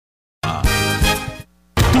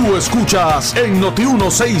Tú escuchas en Noti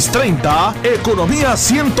 1630 Economía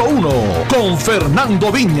 101 con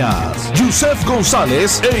Fernando Viñas, Yusef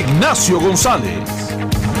González e Ignacio González.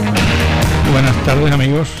 Buenas tardes,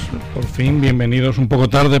 amigos. Por fin, bienvenidos un poco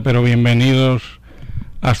tarde, pero bienvenidos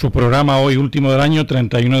a su programa hoy último del año,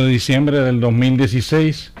 31 de diciembre del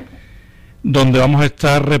 2016, donde vamos a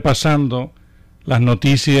estar repasando las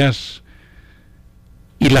noticias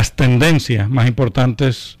y las tendencias más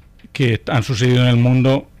importantes que han sucedido en el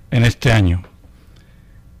mundo en este año.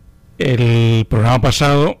 El programa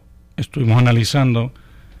pasado estuvimos analizando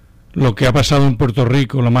lo que ha pasado en Puerto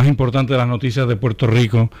Rico, lo más importante de las noticias de Puerto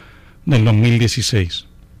Rico del 2016.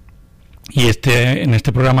 Y en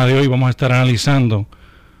este programa de hoy vamos a estar analizando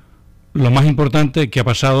lo más importante que ha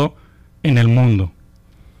pasado en el mundo.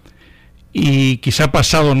 Y quizá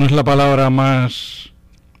pasado no es la palabra más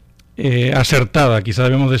acertada, quizá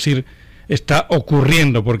debemos decir está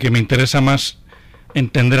ocurriendo, porque me interesa más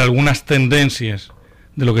entender algunas tendencias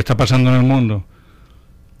de lo que está pasando en el mundo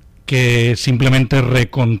que simplemente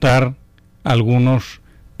recontar algunos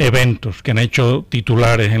eventos que han hecho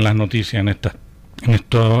titulares en las noticias en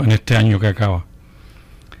este año que acaba.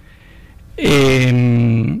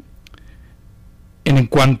 En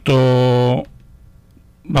cuanto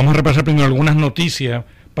vamos a repasar primero algunas noticias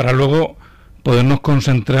para luego podernos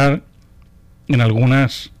concentrar en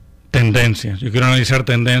algunas tendencias. Yo quiero analizar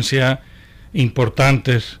tendencias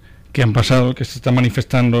importantes que han pasado, que se están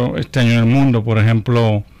manifestando este año en el mundo. Por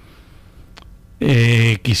ejemplo,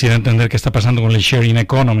 quisiera entender qué está pasando con el sharing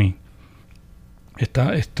economy,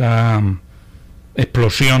 esta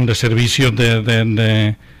explosión de servicios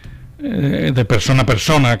de persona a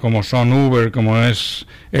persona, como son Uber, como es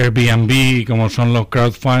Airbnb, como son los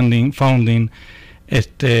crowdfunding,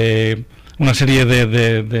 una serie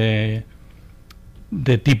de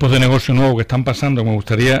tipos de negocio nuevos que están pasando. Me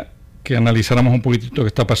gustaría que analizáramos un poquitito qué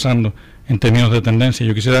está pasando en términos de tendencia.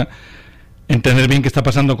 Yo quisiera entender bien qué está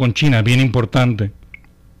pasando con China, es bien importante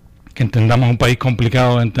que entendamos un país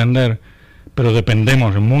complicado de entender, pero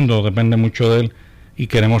dependemos, el mundo depende mucho de él y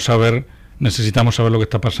necesitamos saber lo que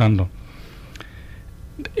está pasando.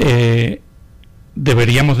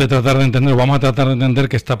 Deberíamos de tratar de entender, vamos a tratar de entender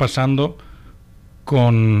qué está pasando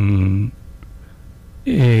en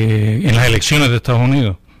las elecciones de Estados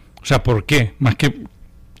Unidos. O sea, ¿por qué? Más que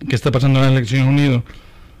qué está pasando en las elecciones de Estados Unidos,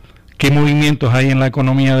 ¿qué movimientos hay en la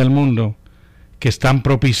economía del mundo que están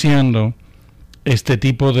propiciando este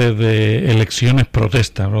tipo de elecciones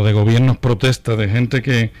protestas o de gobiernos protestas, de gente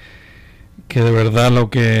que de verdad lo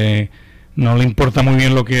que no le importa muy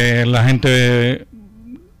bien lo que la gente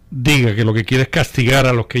diga, que lo que quiere es castigar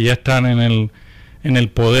a los que ya están en el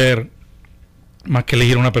poder, más que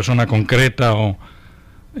elegir una persona concreta? O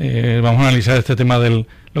vamos a analizar este tema de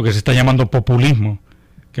lo que se está llamando populismo,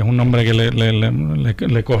 que es un nombre que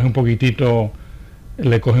le coge un poquitito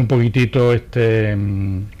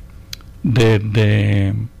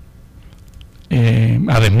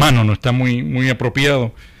a desmano, no está muy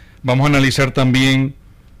apropiado. Vamos a analizar también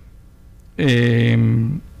la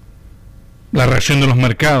reacción de los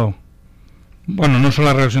mercados. Bueno, no solo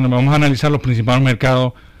la reacción, vamos a analizar los principales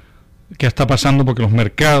mercados que está pasando, porque los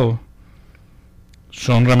mercados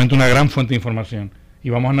son realmente una gran fuente de información.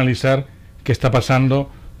 Y vamos a analizar qué está pasando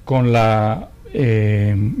con el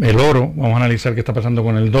oro, vamos a analizar qué está pasando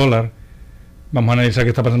con el dólar, vamos a analizar qué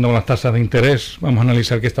está pasando con las tasas de interés, vamos a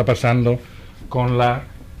analizar qué está pasando con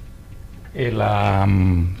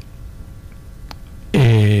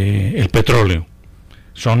el petróleo.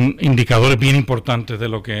 Son indicadores bien importantes de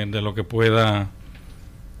lo que pueda,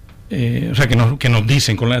 o sea, que nos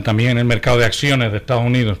dicen también en el mercado de acciones de Estados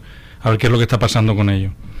Unidos, a ver qué es lo que está pasando con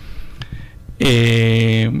ellos.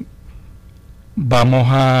 Vamos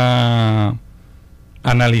a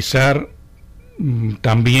analizar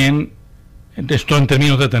también esto en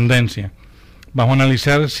términos de tendencia. Vamos a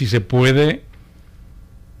analizar si se puede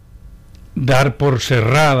dar por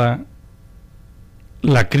cerrada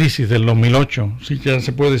la crisis del 2008, si ya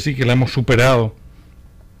se puede decir que la hemos superado.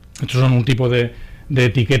 Estos son un tipo de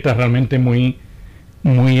etiquetas realmente muy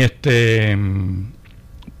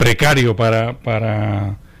precario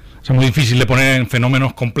para o sea, muy difícil de poner en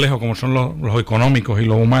fenómenos complejos como son los económicos y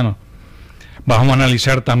los humanos. Vamos a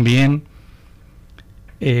analizar también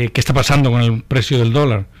qué está pasando con el precio del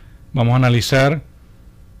dólar. Vamos a analizar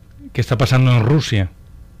qué está pasando en Rusia.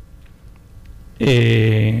 O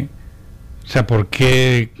sea, por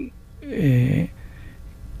qué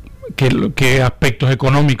aspectos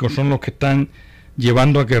económicos son los que están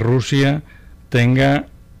llevando a que Rusia tenga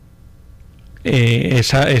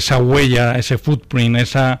esa huella, ese footprint,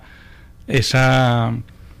 esa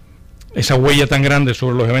huella tan grande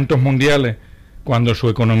sobre los eventos mundiales cuando su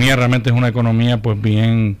economía realmente es una economía pues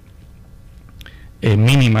bien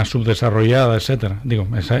mínima, subdesarrollada, etcétera. Digo,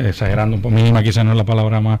 exagerando un poco, mínima quizás no es la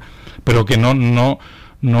palabra más, pero que no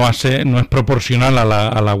es proporcional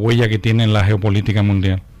a la huella que tiene en la geopolítica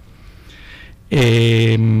mundial.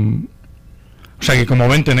 O sea que, como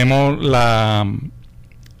ven, tenemos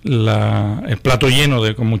el plato lleno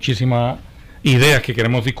con muchísimas ideas que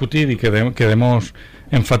queremos discutir y que queremos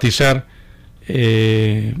enfatizar,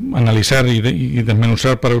 analizar y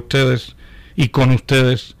desmenuzar para ustedes y con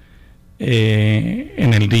ustedes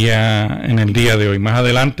en el día de hoy. Más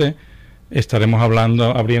adelante estaremos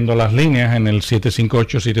abriendo las líneas en el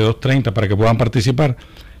 758-7230 para que puedan participar,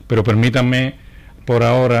 pero permítanme por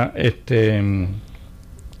ahora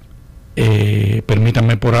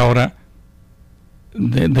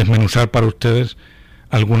desmenuzar para ustedes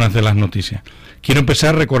algunas de las noticias. Quiero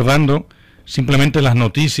empezar recordando simplemente las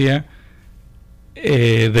noticias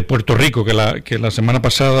de Puerto Rico que la semana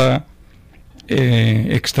pasada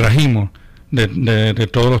extrajimos de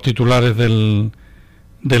todos los titulares del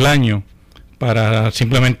año, para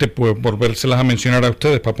simplemente pues volvérselas a mencionar a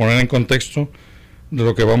ustedes, para poner en contexto de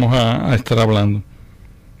lo que vamos a estar hablando.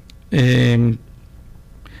 El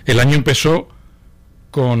año empezó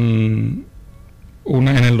en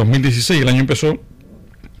el 2016, el año empezó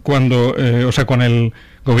cuando, con el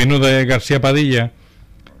gobierno de García Padilla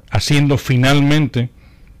haciendo finalmente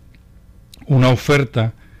una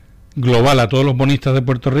oferta global a todos los bonistas de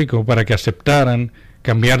Puerto Rico para que aceptaran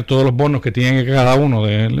cambiar todos los bonos que tienen cada uno,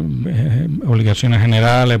 de obligaciones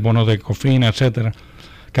generales, bonos de Cofina, etcétera,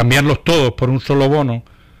 cambiarlos todos por un solo bono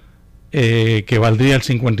que valdría el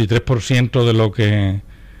 53%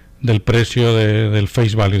 del precio del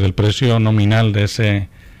face value, del precio nominal de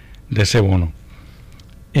ese bono.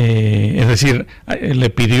 Es decir, le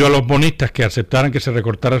pidió a los bonistas que aceptaran que se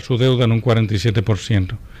recortara su deuda en un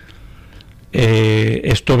 47%.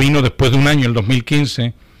 Esto vino después de un año, el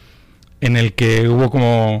 2015, en el que hubo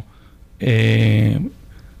como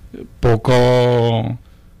poco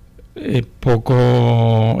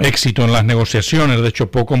éxito en las negociaciones, de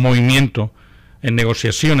hecho poco movimiento en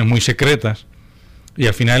negociaciones muy secretas, y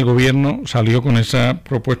al final el gobierno salió con esa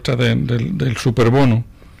propuesta del superbono,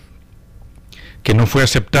 que no fue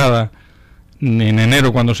aceptada ni en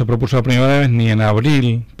enero cuando se propuso la primera vez, ni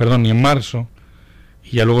en marzo,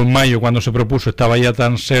 y ya luego en mayo cuando se propuso estaba ya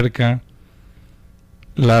tan cerca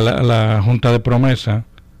la Junta de Promesa,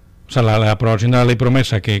 o sea, la aprobación de la ley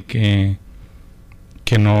promesa que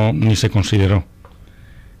no ni se consideró.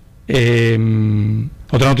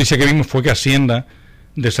 Otra noticia que vimos fue que Hacienda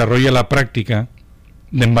desarrolla la práctica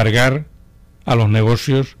de embargar a los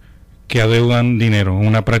negocios que adeudan dinero,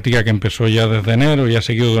 una práctica que empezó ya desde enero y ha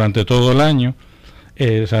seguido durante todo el año.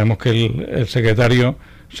 Sabemos que el secretario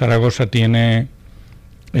Zaragoza tiene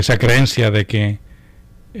esa creencia de que,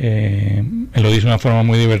 él lo dice de una forma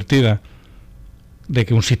muy divertida, de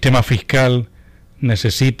que un sistema fiscal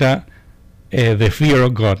necesita the fear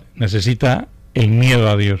of God, necesita el miedo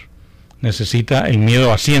a Dios, necesita el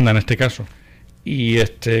miedo a Hacienda en este caso, y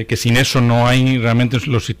que sin eso no hay realmente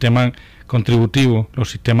los sistemas contributivos, los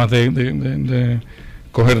sistemas de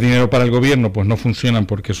coger dinero para el gobierno, pues no funcionan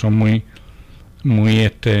porque son muy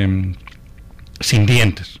sin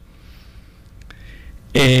dientes.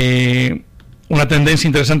 Una tendencia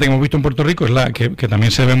interesante que hemos visto en Puerto Rico es que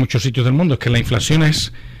también se ve en muchos sitios del mundo, es que la inflación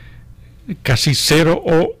es casi cero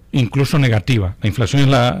o incluso negativa. La inflación es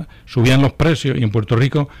la subida en los precios, y en Puerto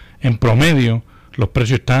Rico en promedio los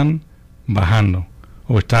precios están bajando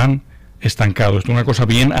o están estancados. Esto es una cosa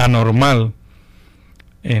bien anormal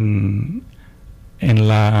en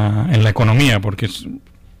la economía, porque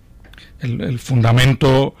el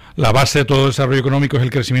fundamento, la base de todo desarrollo económico es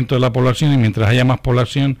el crecimiento de la población, y mientras haya más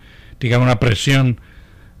población, tiene una presión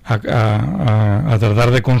a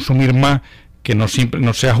tratar de consumir más, que no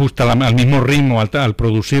se ajusta al mismo ritmo al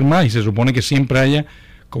producir más, y se supone que siempre haya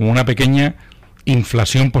como una pequeña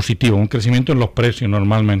inflación positiva, un crecimiento en los precios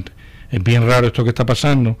normalmente. Es bien raro esto que está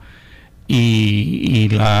pasando, y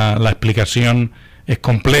la explicación es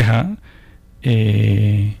compleja,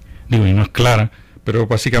 y no es clara, pero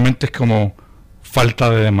básicamente es como falta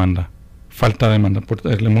de demanda.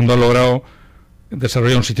 El mundo ha logrado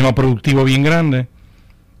desarrollar un sistema productivo bien grande,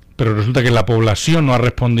 pero resulta que la población no ha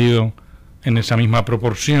respondido en esa misma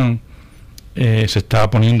proporción. Se está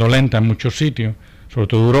poniendo lenta en muchos sitios, sobre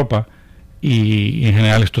todo Europa, y en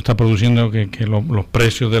general esto está produciendo que los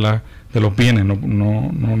precios de los bienes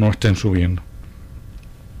no estén subiendo.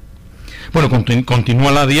 Bueno,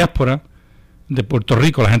 continúa la diáspora de Puerto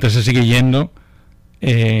Rico, la gente se sigue yendo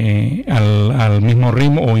al mismo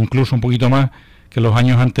ritmo o incluso un poquito más que los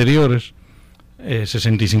años anteriores.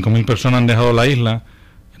 65.000 personas han dejado la isla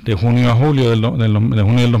de junio a julio de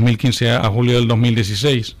junio del 2015 a julio del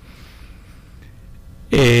 2016.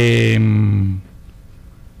 En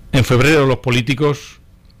febrero los políticos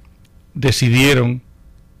decidieron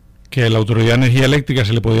que a la Autoridad de Energía Eléctrica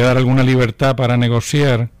se le podía dar alguna libertad para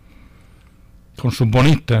negociar con sus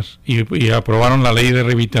bonistas y aprobaron la ley de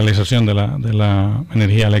revitalización de la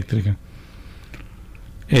energía eléctrica.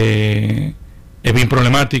 Es bien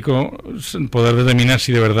problemático poder determinar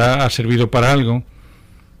si de verdad ha servido para algo.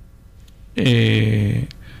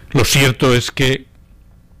 Lo cierto es que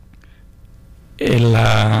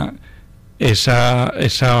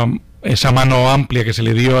esa mano amplia que se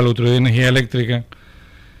le dio a la Autoridad de Energía Eléctrica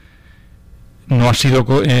no ha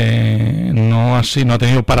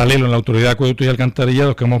tenido paralelo en la Autoridad de Acueductos y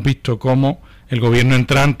Alcantarillados, que hemos visto cómo el gobierno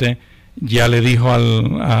entrante ya le dijo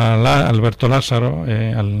a Alberto Lázaro,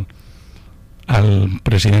 al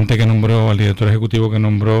presidente que nombró, al director ejecutivo que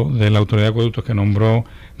nombró de la Autoridad de Acueductos, que nombró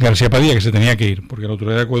García Padilla, que se tenía que ir, porque la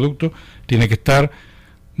Autoridad de Acueductos tiene que estar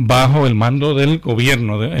bajo el mando del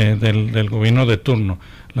gobierno, del gobierno de turno.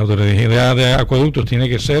 La Autoridad de Acueductos tiene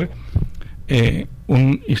que ser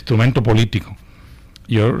un instrumento político.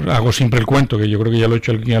 Yo hago siempre el cuento, que yo creo que ya lo he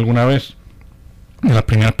hecho aquí alguna vez, de las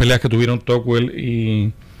primeras peleas que tuvieron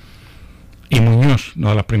Tocqueville y Muñoz, no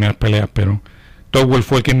de las primeras peleas, pero Tocqueville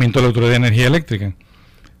fue el que inventó la Autoridad de Energía Eléctrica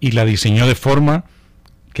y la diseñó de forma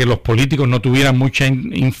que los políticos no tuvieran mucha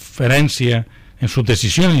inferencia en sus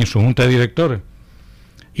decisiones y en su junta de directores.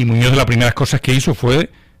 Y Muñoz, de las primeras cosas que hizo fue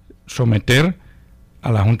someter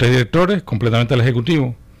a la junta de directores completamente al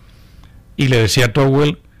Ejecutivo. Y le decía a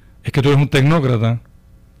Tocqueville: es que tú eres un tecnócrata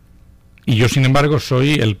y yo, sin embargo,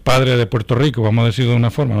 soy el padre de Puerto Rico, vamos a decir de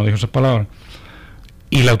una forma, no dijo esas palabras,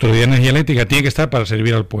 y la Autoridad de Energía Eléctrica tiene que estar para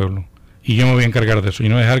servir al pueblo, y yo me voy a encargar de eso y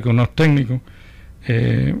no dejar que unos técnicos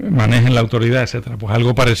manejen la autoridad, etcétera. Pues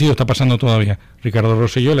algo parecido está pasando todavía. Ricardo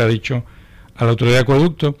Rosselló le ha dicho a la Autoridad de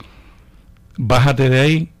Acueductos: bájate de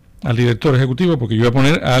ahí al director ejecutivo, porque yo voy a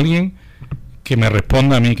poner a alguien que me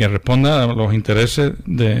responda a mí, que responda a los intereses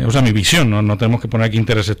mi visión, no tenemos que poner aquí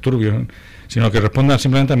intereses turbios, sino que responda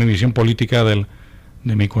simplemente a mi visión política de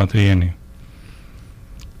mi cuatrienio.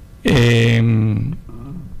 Ya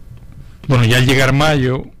al llegar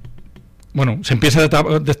mayo, se empieza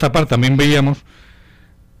a destapar, también veíamos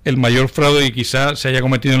el mayor fraude que quizás se haya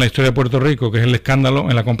cometido en la historia de Puerto Rico, que es el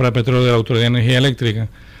escándalo en la compra de petróleo de la Autoridad de Energía Eléctrica.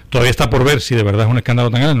 Todavía está por ver si de verdad es un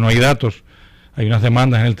escándalo tan grande, no hay datos. Hay unas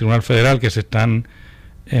demandas en el Tribunal Federal que se están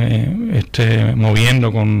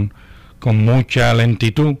moviendo con mucha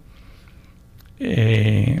lentitud.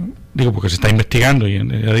 Porque se está investigando y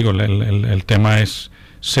ya digo, el tema es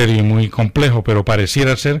serio y muy complejo, pero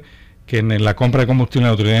pareciera ser que en la compra de combustible en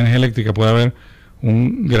la Autoridad de Energía Eléctrica puede haber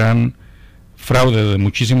un gran fraude de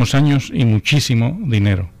muchísimos años y muchísimo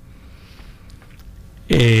dinero.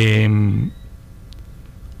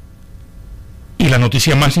 Y la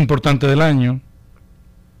noticia más importante del año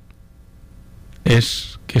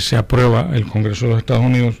es que el Congreso de los Estados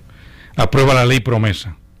Unidos aprueba la ley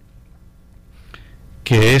promesa,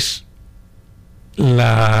 que es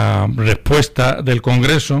la respuesta del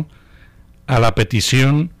Congreso a la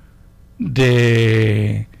petición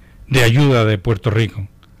de ayuda de Puerto Rico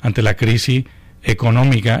ante la crisis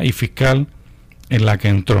económica y fiscal en la que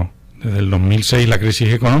entró. Desde el 2006 la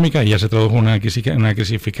crisis económica, y ya se tradujo en una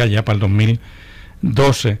crisis fiscal ya para el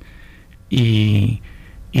 2012, y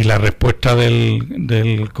la respuesta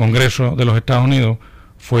del Congreso de los Estados Unidos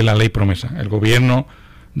fue la ley promesa. El gobierno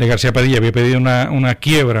de García Padilla había pedido una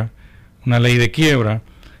quiebra, una ley de quiebra.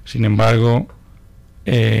 Sin embargo,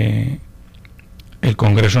 el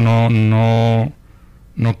Congreso no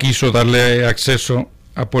quiso darle acceso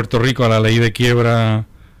a Puerto Rico a la ley de quiebra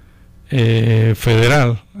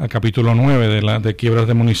federal, al capítulo 9 de quiebras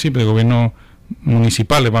de municipios, de gobiernos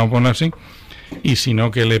municipales, vamos a poner así, y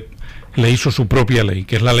sino que le hizo su propia ley,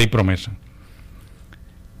 que es la ley promesa,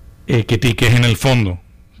 que es en el fondo,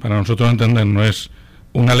 para nosotros entender, no es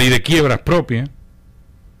una ley de quiebras propia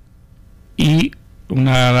y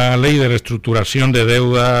una ley de reestructuración de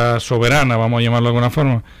deuda soberana, vamos a llamarlo de alguna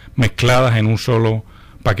forma, mezcladas en un solo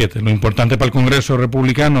paquete. Lo importante para el Congreso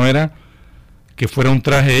republicano era que fuera un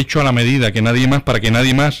traje hecho a la medida, para que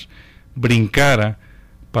nadie más brincara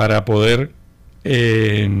para poder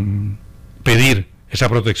pedir esa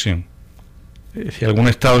protección. Si a algún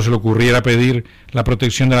Estado se le ocurriera pedir la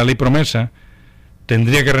protección de la ley promesa,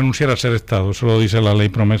 tendría que renunciar a ser Estado. Eso lo dice la ley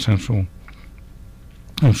promesa en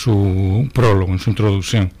su prólogo, en su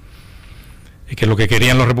introducción. Y que lo que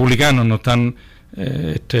querían los republicanos no están,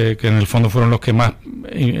 que en el fondo fueron los que más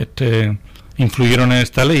influyeron en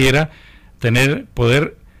esta ley, era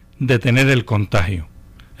poder detener el contagio.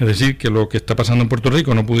 Es decir, que lo que está pasando en Puerto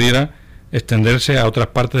Rico no pudiera extenderse a otras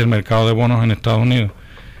partes del mercado de bonos en Estados Unidos.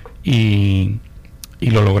 Y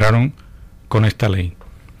lo lograron con esta ley.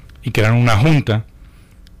 Y crearon una junta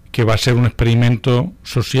que va a ser un experimento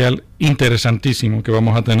social interesantísimo que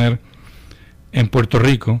vamos a tener en Puerto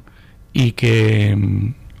Rico y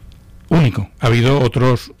que único. Ha habido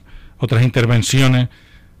otras intervenciones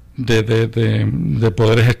de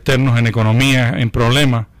poderes externos en economía, en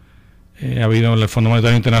problemas. Ha habido el Fondo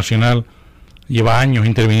Monetario Internacional, lleva años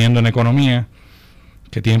interviniendo en economía,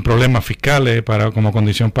 que tienen problemas fiscales como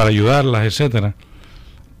condición para ayudarlas, etcétera.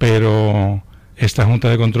 Pero esta Junta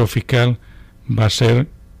de Control Fiscal va a ser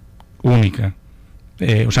única.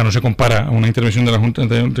 O sea, no se compara a una intervención de la Junta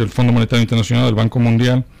del Fondo Monetario Internacional, del Banco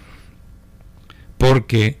Mundial,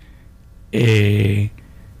 porque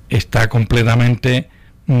está completamente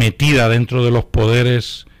metida dentro de los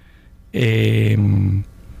poderes del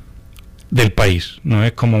país. No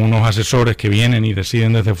es como unos asesores que vienen y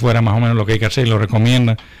deciden desde fuera más o menos lo que hay que hacer y lo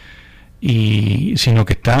recomiendan, sino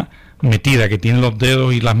que está metida, que tiene los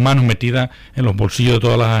dedos y las manos metidas en los bolsillos de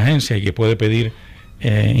todas las agencias y que puede pedir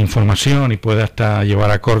información y puede hasta llevar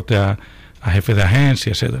a corte a jefes de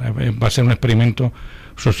agencia, etcétera. Va a ser un experimento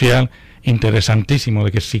social interesantísimo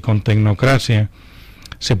de que si con tecnocracia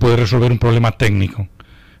se puede resolver un problema técnico,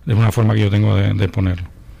 de una forma que yo tengo de ponerlo.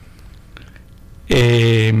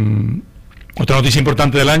 Otra noticia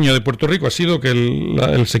importante del año de Puerto Rico ha sido que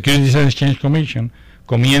el Securities and Exchange Commission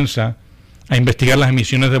comienza a investigar las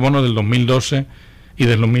emisiones de bonos del 2012 y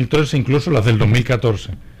del 2013, incluso las del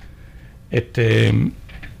 2014. Perdón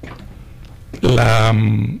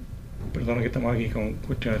que estamos aquí con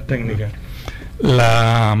cuestiones técnicas.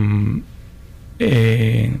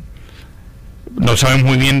 No sabemos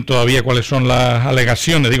muy bien todavía cuáles son las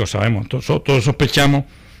alegaciones, sabemos, todos sospechamos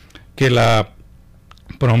que la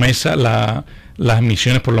promesa, las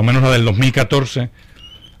emisiones, por lo menos la del 2014,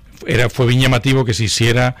 fue bien llamativo que se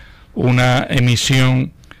hiciera una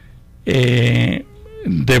emisión de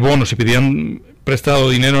bonos, se pidieran prestado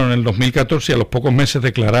dinero en el 2014 y a los pocos meses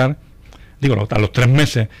declarar, a los 3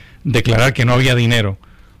 meses, declarar que no había dinero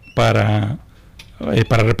para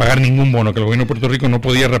repagar ningún bono, que el gobierno de Puerto Rico no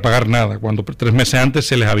podía repagar nada, cuando 3 meses antes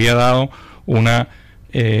se les había dado unos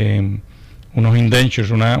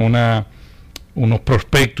indentures, unos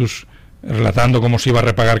prospectus relatando cómo se iba a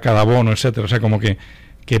repagar cada bono, etcétera. O sea, como que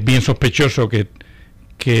es bien sospechoso que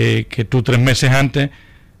tú 3 meses antes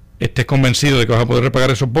estés convencido de que vas a poder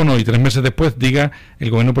repagar esos bonos y 3 meses después diga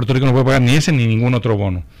el gobierno de Puerto Rico no puede pagar ni ese ni ningún otro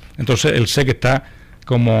bono. Entonces el SEC está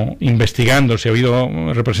como investigando si ha habido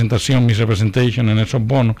misrepresentation en esos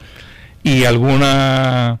bonos y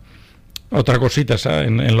alguna otra cosita, ¿sabes?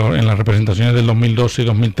 En las representaciones del 2012 y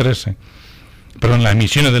 2013, perdón, las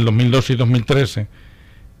emisiones del 2012 y 2013,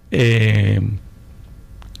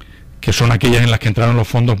 que son aquellas en las que entraron los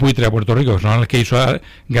fondos buitre a Puerto Rico, que son las que hizo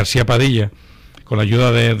García Padilla con la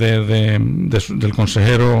ayuda del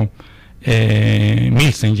consejero Jim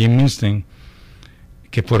Milstein,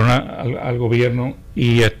 que fueron al gobierno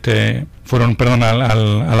y fueron a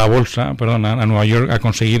la bolsa, a Nueva York a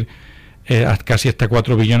conseguir casi hasta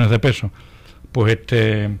 4 billones de pesos. Pues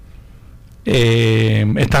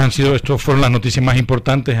estos fueron las noticias más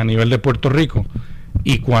importantes a nivel de Puerto Rico,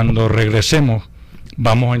 y cuando regresemos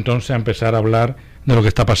vamos entonces a empezar a hablar de lo que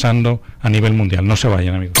está pasando a nivel mundial. No se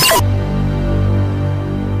vayan, amigos.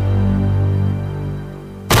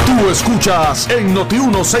 Tú escuchas en Noti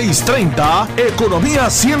 1630 Economía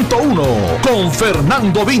 101 con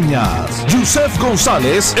Fernando Viñas, Yusef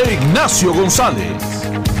González e Ignacio González.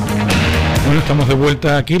 Bueno, estamos de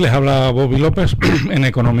vuelta aquí, les habla Bobby López en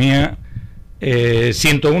Economía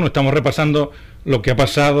 101. Estamos repasando lo que ha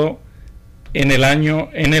pasado en el año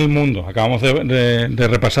en el mundo. Acabamos de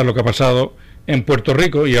repasar lo que ha pasado en Puerto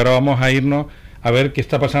Rico y ahora vamos a irnos a ver qué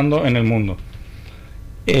está pasando en el mundo.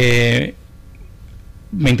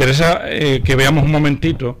 Me interesa que veamos un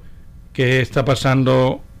momentito qué está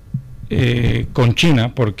pasando con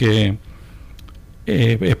China, porque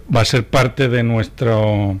va a ser parte de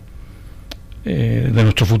nuestro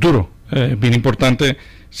futuro. Es bien importante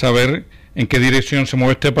saber en qué dirección se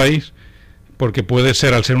mueve este país, porque puede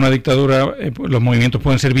ser, al ser una dictadura, los movimientos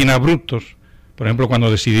pueden ser bien abruptos. Por ejemplo,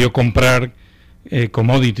 cuando decidió comprar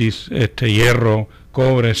commodities, hierro,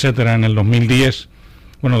 cobre, etcétera, en el 2010,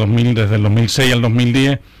 desde el 2006 al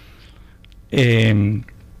 2010,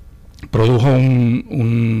 produjo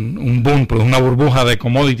un boom, produjo una burbuja de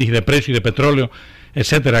commodities, de precio y de petróleo,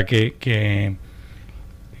 etcétera, que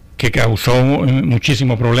causó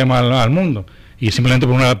muchísimo problema al mundo, y simplemente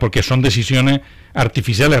porque son decisiones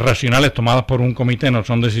artificiales, racionales, tomadas por un comité, no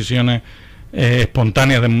son decisiones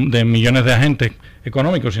espontánea de millones de agentes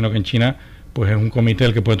económicos, sino que en China pues es un comité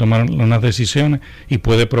el que puede tomar unas decisiones y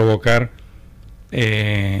puede provocar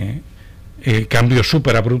cambios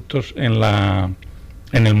súper abruptos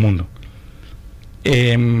en el mundo.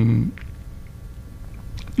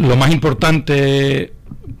 Lo más importante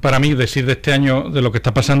para mí decir de este año de lo que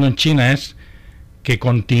está pasando en China es que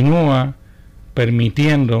continúa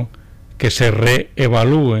permitiendo que se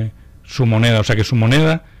reevalúe su moneda, o sea, que su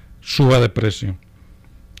moneda suba de precio.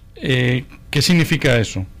 ¿Qué significa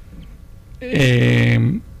eso?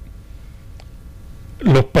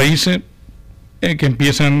 Los países que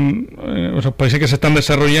empiezan, los países que se están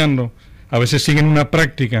desarrollando, a veces siguen una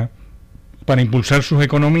práctica para impulsar sus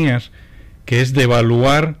economías, que es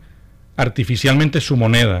devaluar artificialmente su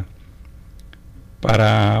moneda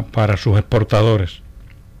para sus exportadores.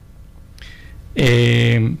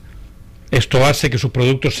 Esto hace que sus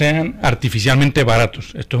productos sean artificialmente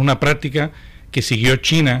baratos. Esto es una práctica que siguió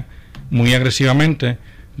China muy agresivamente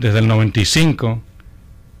desde el 95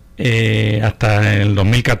 hasta el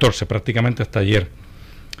 2014, prácticamente hasta ayer.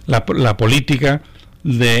 La política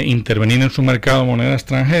de intervenir en su mercado de moneda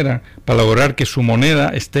extranjera para lograr que su moneda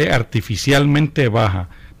esté artificialmente baja,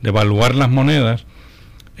 devaluar las monedas,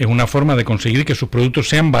 es una forma de conseguir que sus productos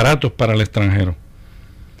sean baratos para el extranjero.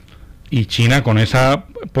 Y China, con esa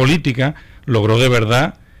política, logró de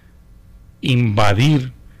verdad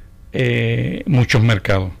invadir muchos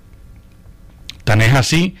mercados. Tan es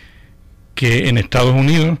así que en Estados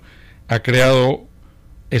Unidos ha creado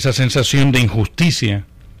esa sensación de injusticia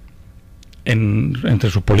entre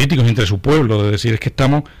sus políticos y entre su pueblo, de decir, es que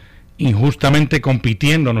estamos injustamente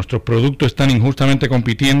compitiendo, nuestros productos están injustamente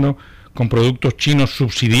compitiendo con productos chinos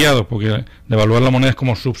subsidiados, porque devaluar la moneda es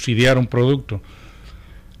como subsidiar un producto.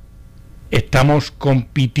 Estamos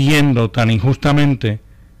compitiendo tan injustamente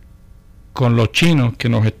con los chinos que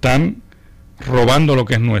nos están robando lo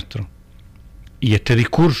que es nuestro. Y este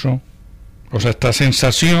discurso, o sea, esta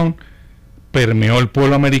sensación permeó el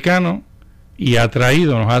pueblo americano y nos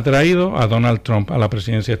ha traído a Donald Trump a la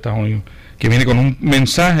presidencia de Estados Unidos, que viene con un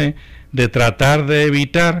mensaje de tratar de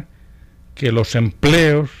evitar que los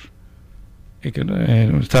empleos, este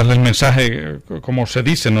es el mensaje, como se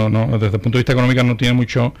dice, no desde el punto de vista económico no tiene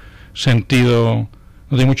mucho sentido,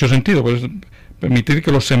 pues permitir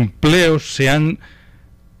que los empleos sean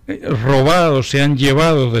robados, sean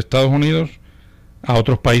llevados de Estados Unidos a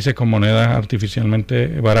otros países con monedas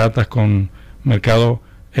artificialmente baratas, con mercados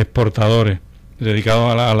exportadores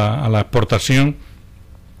dedicados a la exportación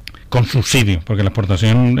con subsidios, porque la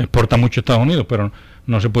exportación exporta mucho a Estados Unidos, pero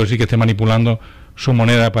no se puede decir que esté manipulando su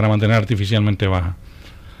moneda para mantener artificialmente baja.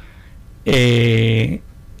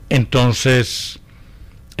 Entonces,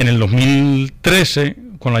 en el 2013,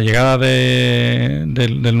 con la llegada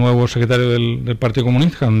del nuevo secretario del Partido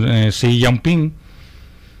Comunista, Xi Jinping,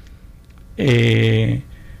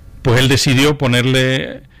 pues él decidió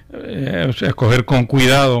escoger con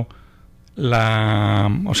cuidado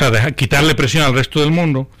quitarle presión al resto del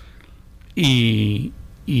mundo y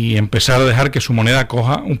empezar a dejar que su moneda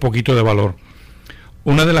coja un poquito de valor.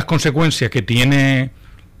 Una de las consecuencias que tiene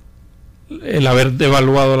el haber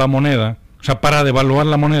devaluado la moneda, o sea, para devaluar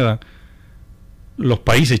la moneda, los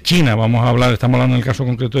países, China, estamos hablando en el caso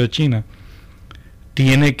concreto de China,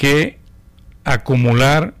 tiene que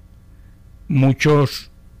acumular muchos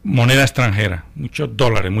moneda extranjera, muchos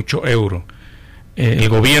dólares, muchos euros. El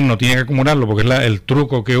gobierno tiene que acumularlo porque es el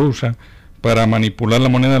truco que usa para manipular la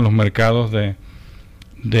moneda en los mercados,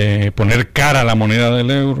 de poner cara a la moneda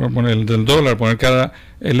del euro, del dólar, poner cara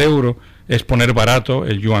el euro, es poner barato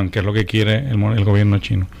el yuan, que es lo que quiere el gobierno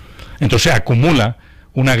chino. Entonces acumula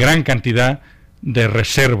una gran cantidad de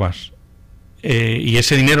reservas y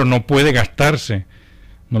ese dinero no puede gastarse,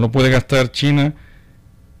 no lo puede gastar China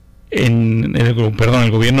el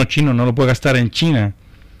gobierno chino no lo puede gastar en China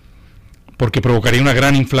porque provocaría una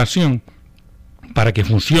gran inflación. Para que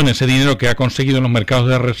funcione ese dinero que ha conseguido en los mercados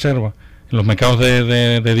de reserva, en los mercados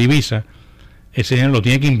de divisas, ese dinero lo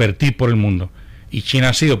tiene que invertir por el mundo. Y China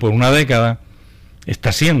ha sido por una década,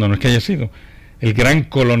 está siendo, no es que haya sido,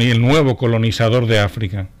 el nuevo colonizador de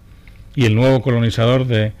África y el nuevo colonizador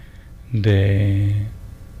de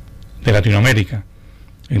Latinoamérica.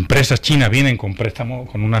 Empresas chinas vienen con préstamos,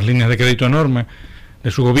 con unas líneas de crédito enormes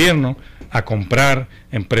de su gobierno, a comprar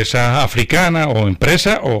empresas africanas o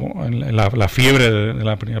la fiebre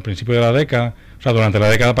al principio de la década, o sea, durante la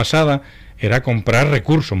década pasada, era comprar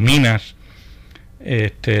recursos, minas,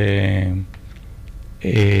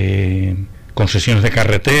 concesiones de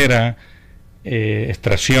carretera,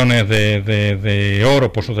 extracciones de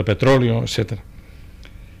oro, pozos de petróleo, etcétera.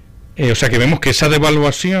 O sea que vemos que esa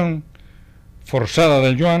devaluación forzada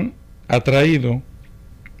del yuan ha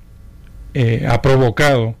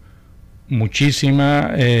provocado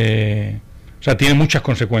muchísima, o sea, tiene muchas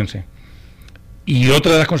consecuencias. Y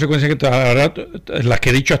otra de las consecuencias las que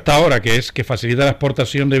he dicho hasta ahora, que es que facilita la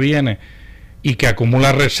exportación de bienes y que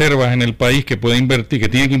acumula reservas en el país que puede invertir, que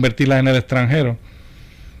tiene que invertirlas en el extranjero,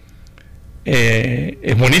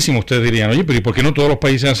 es buenísimo. Ustedes dirían, oye, pero ¿y por qué no todos los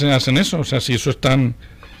países hacen eso? O sea, si eso es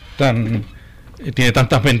tiene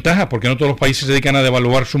tantas ventajas, ¿por qué no todos los países se dedican a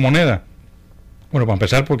devaluar su moneda? Bueno, para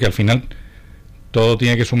empezar, porque al final todo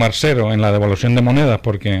tiene que sumar cero en la devaluación de monedas,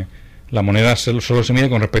 porque la moneda solo se mide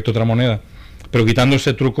con respecto a otra moneda. Pero quitando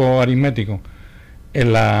ese truco aritmético,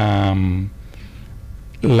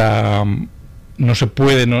 no se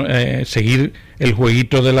puede seguir el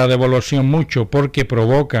jueguito de la devaluación mucho, porque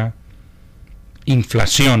provoca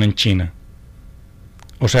inflación en China.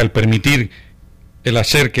 O sea, el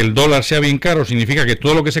hacer que el dólar sea bien caro significa que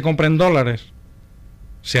todo lo que se compra en dólares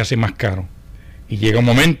se hace más caro. Y llega un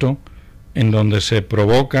momento en donde se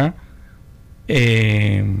provoca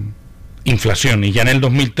inflación. Y ya en el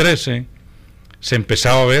 2013 se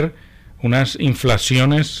empezaba a ver unas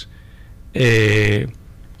inflaciones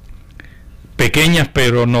pequeñas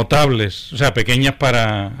pero notables, o sea, pequeñas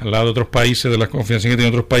al lado de otros países, de la confianza que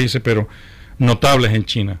tienen otros países, pero notables en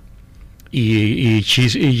China. Y Xi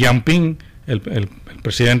Jinping, el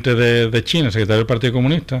presidente de China, el secretario del Partido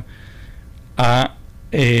Comunista, ha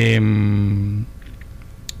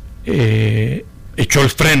echó el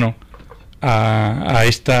freno a la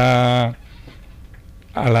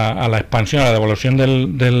expansión, a la devaluación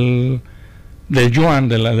del yuan,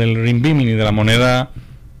 del renminbi y de la moneda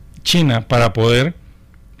china, para poder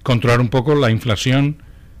controlar un poco la inflación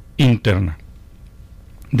interna.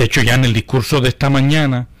 De hecho, ya en el discurso de esta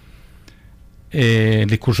mañana, el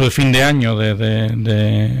discurso de fin de año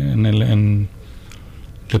del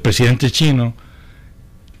presidente chino,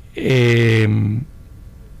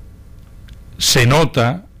 se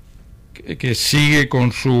nota que sigue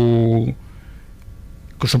con su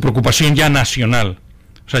preocupación ya nacional.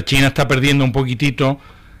 O sea, China está perdiendo un poquitito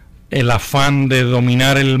el afán de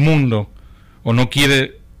dominar el mundo, o no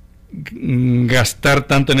quiere gastar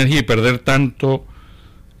tanta energía y perder tanto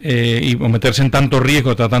y meterse en tanto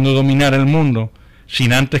riesgo tratando de dominar el mundo,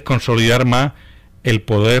 sin antes consolidar más el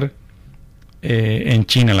poder en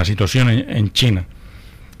China, la situación en China.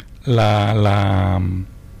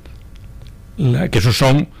 Que eso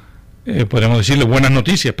son, podemos decirle, buenas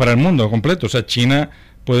noticias para el mundo completo. O sea, China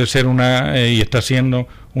puede ser y está siendo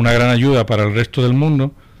una gran ayuda para el resto del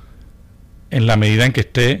mundo, en la medida en que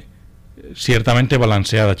esté ciertamente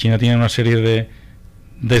balanceada. China tiene una serie de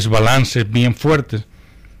desbalances bien fuertes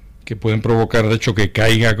que pueden provocar, de hecho, que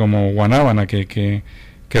caiga como guanábana, que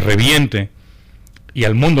reviente, y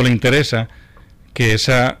al mundo le interesa que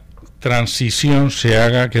esa transición se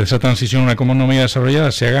haga, que esa transición a una economía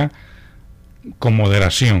desarrollada se haga con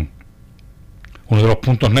moderación. Uno de los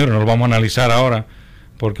puntos negros, no lo vamos a analizar ahora,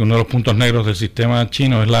 porque uno de los puntos negros del sistema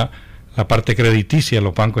chino es la parte crediticia.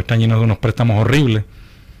 Los bancos están llenos de unos préstamos horribles,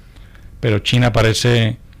 pero China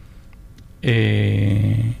parece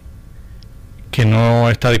que no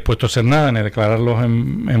está dispuesto a hacer nada, ni declararlos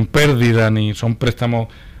en pérdida, ni son préstamos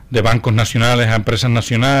de bancos nacionales a empresas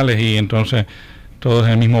nacionales, y entonces todos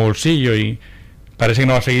en el mismo bolsillo, y parece que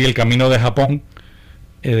no va a seguir el camino de Japón,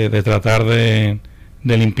 de tratar de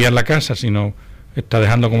limpiar la casa, sino está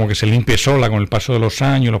dejando como que se limpie sola con el paso de los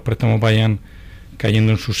años, los préstamos vayan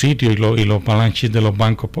cayendo en su sitio y los balance sheets de los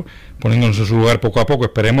bancos poniéndose en su lugar poco a poco.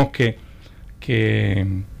 Esperemos que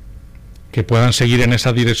puedan seguir en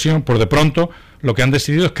esa dirección. Por de pronto lo que han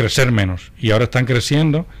decidido es crecer menos, y ahora están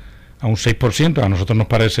creciendo a un 6%. A nosotros nos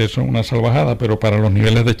parece eso una salvajada, pero para los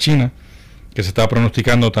niveles de China, que se estaba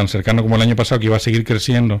pronosticando tan cercano como el año pasado, que iba a seguir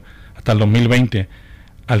creciendo hasta el 2020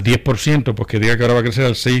 al 10%, pues que diga que ahora va a crecer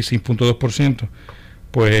al 6.2%,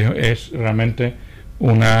 pues es realmente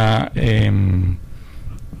una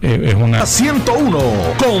 101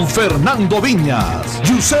 con Fernando Viñas,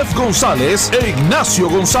 Yusef González e Ignacio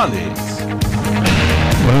González.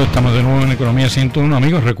 Bueno, estamos de nuevo en Economía 101,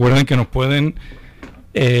 amigos. Recuerden que nos pueden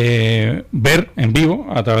ver en vivo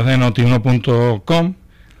a través de notiuno.com,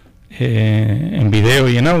 en video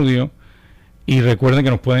y en audio, y recuerden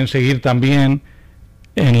que nos pueden seguir también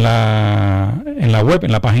en la web,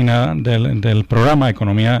 en la página del programa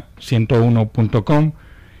economía101.com,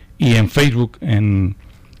 y en Facebook en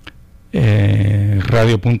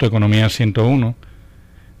radio.economía101,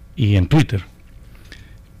 y en Twitter.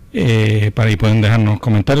 Ahí pueden dejarnos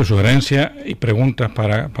comentarios, sugerencias y preguntas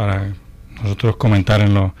para nosotros comentar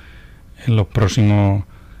en los próximos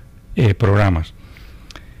programas.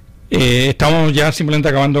 Estamos ya simplemente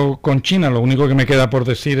acabando con China. Lo único que me queda por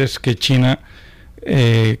decir es que China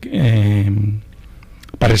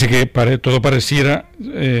parece que todo pareciera,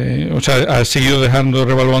 ha seguido dejando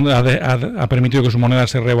revaluando, ha permitido que su moneda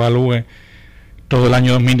se revalúe todo el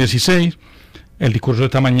año 2016. El discurso de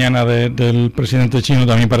esta mañana del presidente chino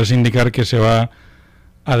también parece indicar que se va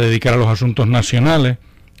a dedicar a los asuntos nacionales.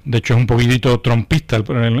 De hecho, es un poquitito trompista el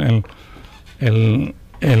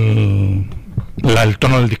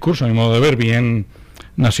tono del discurso, a mi modo de ver, bien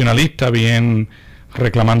nacionalista, bien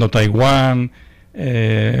reclamando Taiwán,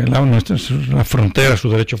 la frontera,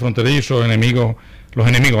 sus derechos fronterizos, los enemigos.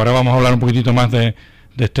 Ahora vamos a hablar un poquitito más del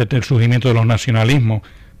surgimiento de los nacionalismos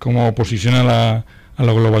como oposición a la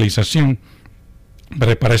globalización.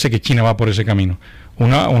 Pero parece que China va por ese camino.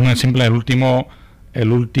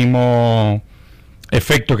 El último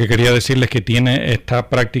efecto que quería decirles que tiene esta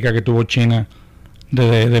práctica que tuvo China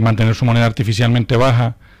de mantener su moneda artificialmente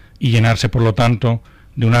baja y llenarse, por lo tanto,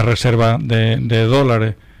 de una reserva de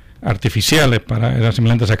dólares artificiales, eran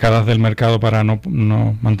simplemente sacadas del mercado para no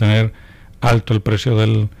mantener alto el precio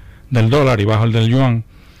del dólar y bajo el del yuan.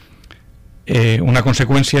 Una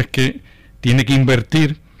consecuencia es que tiene que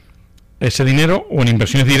invertir ese dinero o en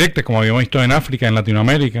inversiones directas, como habíamos visto en África, en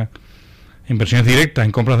Latinoamérica, inversiones directas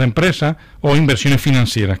en compras de empresas o inversiones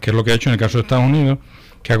financieras, que es lo que ha hecho en el caso de Estados Unidos,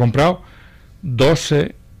 que ha comprado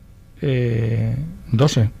 12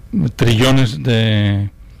 trillones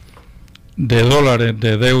de dólares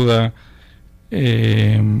de deuda.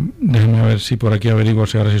 Déjenme ver si por aquí averiguo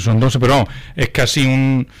si ahora sí son 12, pero vamos, es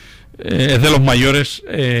casi es de los mayores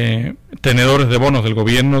tenedores de bonos del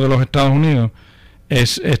gobierno de los Estados Unidos,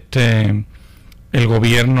 es el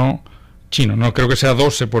gobierno chino. No creo que sea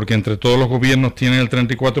 12, porque entre todos los gobiernos tienen el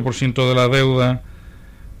 34% de la deuda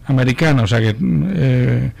americana, o sea que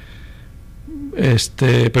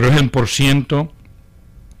pero es el porciento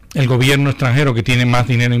el gobierno extranjero que tiene más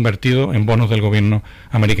dinero invertido en bonos del gobierno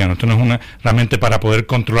americano. Esto no es realmente para poder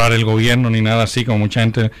controlar el gobierno ni nada así como mucha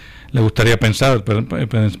gente le gustaría pensar,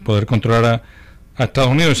 poder controlar a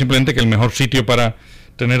Estados Unidos. Es simplemente que el mejor sitio para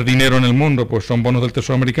tener dinero en el mundo pues son bonos del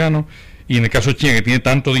Tesoro americano, y en el caso de China, que tiene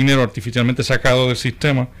tanto dinero artificialmente sacado del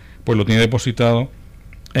sistema, pues lo tiene depositado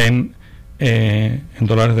en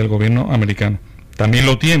dólares del gobierno americano. También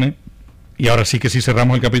lo tiene, y ahora sí que si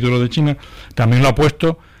cerramos el capítulo de China, también lo ha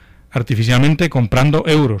puesto artificialmente comprando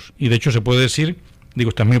euros, y de hecho se puede decir,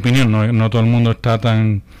 esta es mi opinión, no todo el mundo está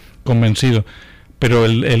tan convencido, pero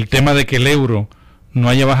el tema de que el euro no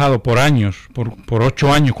haya bajado por años, por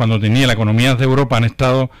 8 años, cuando tenía las economías de Europa han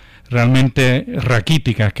estado realmente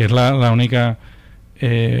raquíticas, que es la única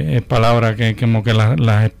palabra que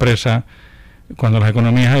las expresa, cuando las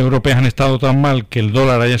economías europeas han estado tan mal que el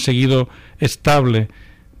dólar haya seguido estable,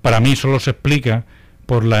 para mí solo se explica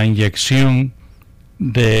por la inyección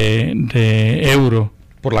de euros,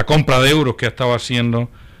 por la compra de euros que ha estado haciendo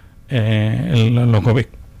el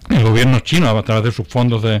gobierno chino a través de sus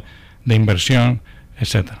fondos de inversión,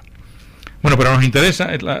 etcétera. Bueno, pero nos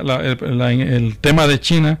interesa el tema de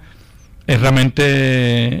China, es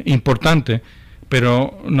realmente importante,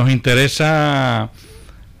 pero nos interesa,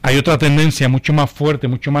 hay otra tendencia mucho más fuerte,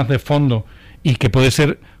 mucho más de fondo, y que puede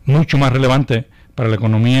ser mucho más relevante para la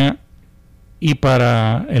economía y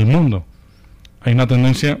para el mundo. Hay una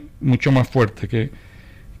tendencia mucho más fuerte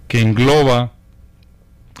que engloba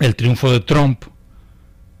el triunfo de Trump,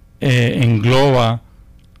 engloba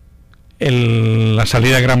la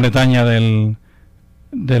salida de Gran Bretaña de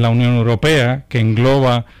la Unión Europea, que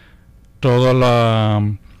engloba todas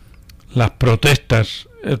las protestas,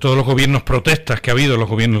 todos los gobiernos protestas que ha habido, el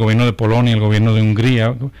gobierno de Polonia, el gobierno de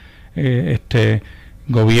Hungría,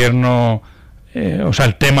 gobierno,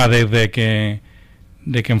 el tema de que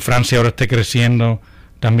en Francia ahora esté creciendo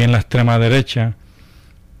también la extrema derecha,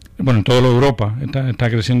 bueno, en toda Europa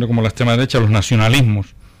está creciendo como la extrema derecha, los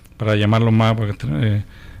nacionalismos, para llamarlos más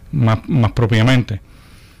propiamente.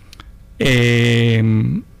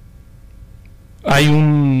 Hay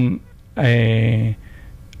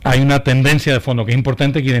una tendencia de fondo que es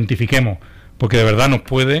importante que identifiquemos, porque de verdad nos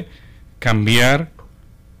puede cambiar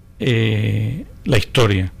la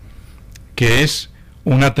historia, que es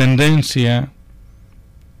una tendencia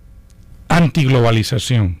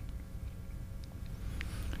antiglobalización.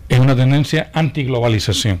 Es una tendencia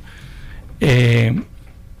antiglobalización.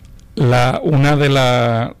 Una de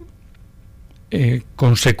las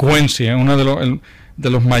consecuencias, uno de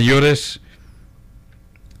los mayores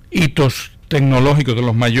hitos tecnológicos, de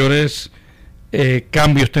los mayores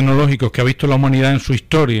cambios tecnológicos que ha visto la humanidad en su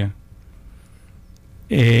historia,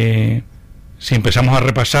 si empezamos a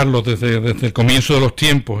repasarlo desde el comienzo de los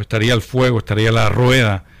tiempos, estaría el fuego, estaría la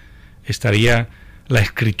rueda, estaría la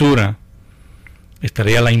escritura,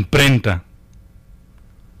 estaría la imprenta.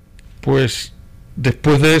 Pues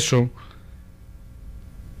después de eso,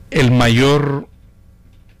 el mayor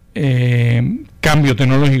cambio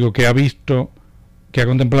tecnológico que ha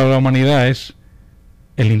contemplado la humanidad es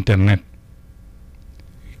el Internet,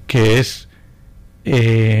 que es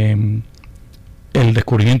el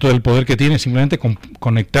descubrimiento del poder que tiene simplemente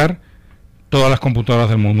conectar todas las computadoras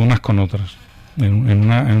del mundo unas con otras en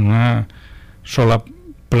una sola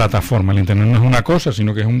plataforma. El Internet no es una cosa,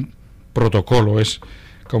 sino que es un protocolo, es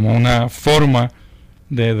como una forma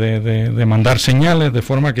de mandar señales de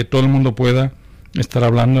forma que todo el mundo pueda estar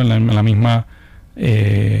hablando en la misma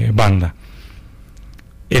banda.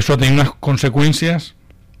 Eso ha tenido unas consecuencias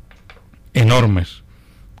enormes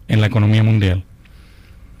en la economía mundial.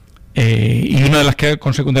 Y una de las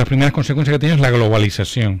primeras consecuencias que tiene es la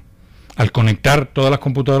globalización. Al conectar todas las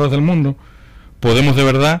computadoras del mundo, podemos de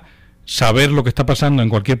verdad saber lo que está pasando en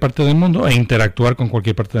cualquier parte del mundo e interactuar con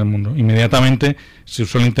cualquier parte del mundo. Inmediatamente se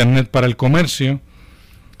usó el Internet para el comercio,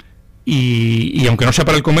 y aunque no sea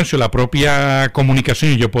para el comercio, la propia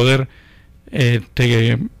comunicación y yo poder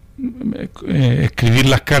escribir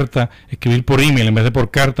las cartas, escribir por email en vez de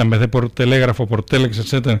por carta, en vez de por telégrafo, por telex,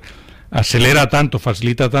 etcétera, acelera tanto,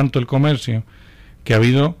 facilita tanto el comercio, que ha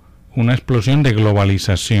habido una explosión de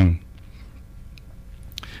globalización.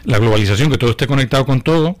 La globalización, que todo esté conectado con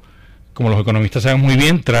todo, como los economistas saben muy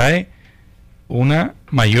bien, trae una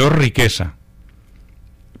mayor riqueza,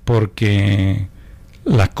 porque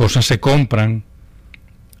las cosas se compran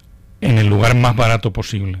en el lugar más barato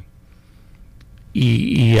posible,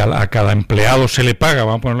 y a cada empleado se le paga,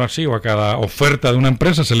 vamos a ponerlo así, o a cada oferta de una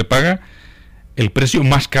empresa se le paga el precio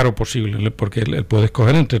más caro posible, porque él puede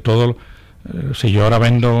escoger entre todo. Si yo ahora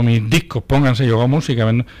vendo mis discos, pónganse, yo hago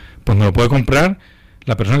música, pues me lo puede comprar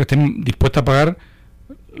la persona que esté dispuesta a pagar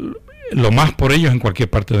lo más por ellos en cualquier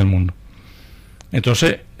parte del mundo.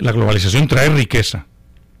 Entonces, la globalización trae riqueza,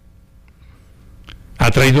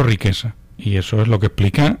 ha traído riqueza, y eso es lo que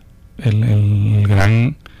explica el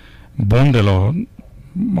gran boom de los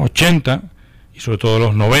 80 y sobre todo de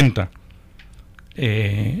los 90.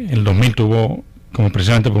 El 2000 tuvo, como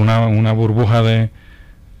precisamente por una burbuja de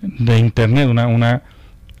Internet,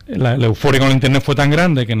 la euforia con el Internet fue tan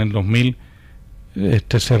grande que en el 2000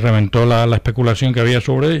 se reventó la especulación que había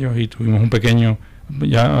sobre ellos, y tuvimos un pequeño,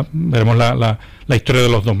 ya veremos la historia de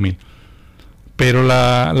los 2000. Pero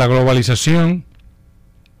la globalización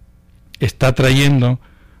está trayendo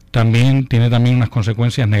tiene también unas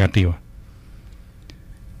consecuencias negativas.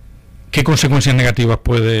 ¿Qué consecuencias negativas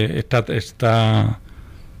puede estar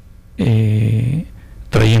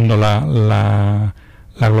trayendo la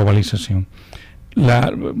globalización?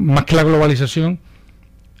 Más que la globalización,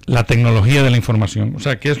 la tecnología de la información. O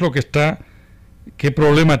sea, ¿qué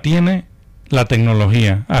problema tiene la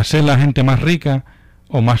tecnología? ¿Hacer la gente más rica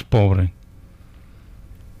o más pobre?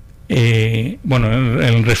 Bueno,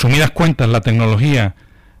 en resumidas cuentas, la tecnología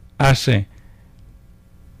hace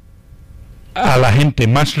a la gente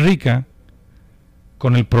más rica,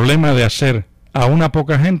 con el problema de hacer a una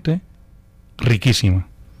poca gente riquísima.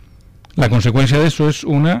 La consecuencia de eso es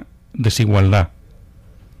una desigualdad.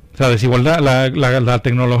 O sea, desigualdad, la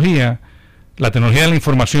tecnología de la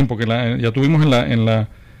información, porque ya tuvimos en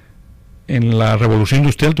la revolución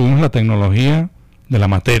industrial, tuvimos la tecnología de la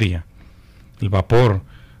materia, el vapor,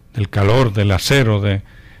 del calor, del acero,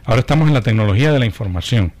 ahora estamos en la tecnología de la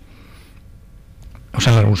información. O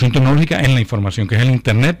sea, la revolución tecnológica en la información, que es el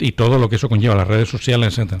Internet y todo lo que eso conlleva, las redes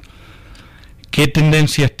sociales, etcétera. ¿Qué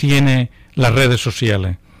tendencias tiene las redes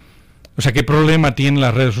sociales? O sea, ¿qué problema tienen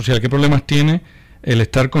las redes sociales? ¿Qué problemas tiene el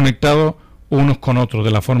estar conectados unos con otros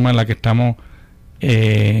de la forma en la que estamos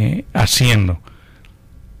haciendo?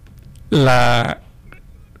 La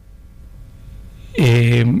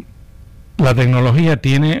tecnología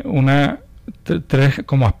tiene tres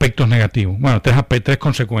como aspectos negativos. Bueno, tres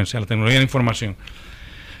consecuencias, la tecnología de la información.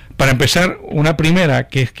 Para empezar, una primera,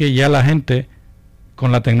 que es que ya la gente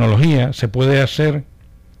con la tecnología se puede hacer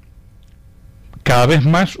cada vez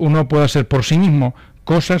más, uno puede hacer por sí mismo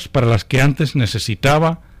cosas para las que antes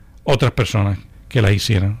necesitaba otras personas que las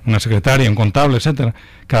hicieran, una secretaria, un contable, etcétera.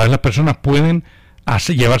 Cada vez las personas pueden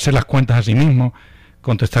llevarse las cuentas a sí mismos,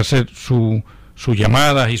 contestarse sus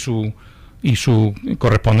llamadas y su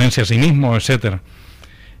correspondencia a sí mismos, etcétera.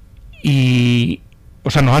 Y,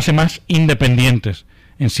 o sea, nos hace más independientes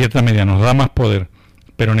en cierta medida, nos da más poder.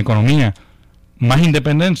 Pero en economía, más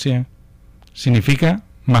independencia significa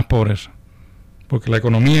más pobreza, porque la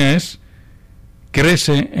economía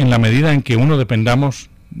crece en la medida en que uno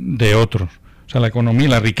dependamos de otros. O sea, la economía,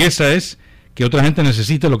 la riqueza es que otra gente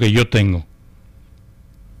necesite lo que yo tengo.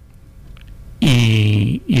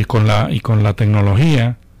 y con la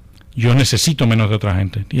tecnología yo necesito menos de otra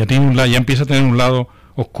gente. Ya empieza a tener un lado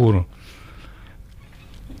oscuro.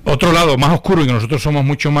 Otro lado más oscuro, y que nosotros somos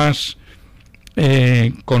mucho más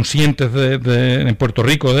conscientes en Puerto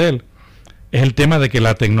Rico de él, es el tema de que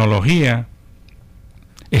la tecnología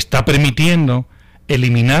está permitiendo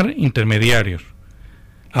eliminar intermediarios.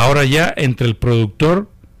 Ahora ya entre el productor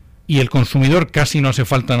y el consumidor casi no hace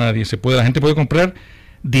falta nadie. La gente puede comprar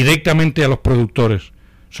directamente a los productores.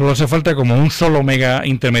 Solo hace falta como un solo mega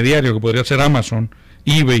intermediario, que podría ser Amazon,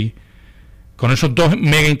 eBay. Con esos 2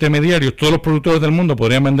 mega intermediarios, todos los productores del mundo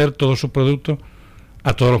podrían vender todos sus productos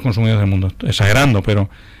a todos los consumidores del mundo. Exagerando, pero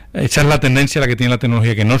esa es la tendencia a la que tiene la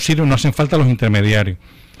tecnología, que no hacen falta los intermediarios.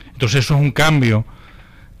 Entonces eso es un cambio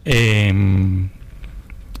bien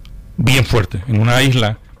fuerte. En una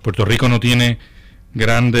isla, Puerto Rico no tiene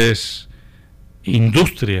grandes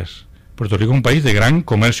industrias. Puerto Rico es un país de gran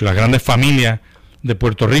comercio. Las grandes familias de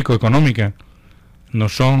Puerto Rico económicas no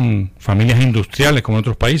son familias industriales como en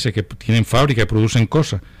otros países que tienen fábricas y producen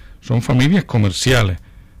cosas. Son familias comerciales.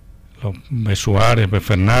 Los Besuárez,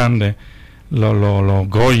 Fernández, los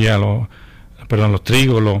Goya, los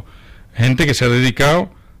Trigos, gente que se ha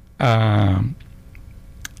dedicado a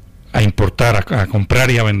importar, a comprar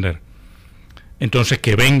y a vender. Entonces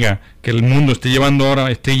que el mundo esté yendo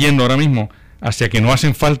ahora mismo hacia que no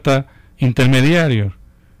hacen falta intermediarios,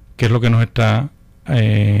 ¿qué es lo que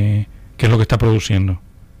está produciendo?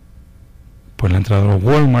 Pues la entrada de los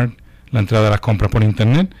Walmart, la entrada de las compras por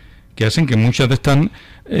internet, que hacen que muchas de estas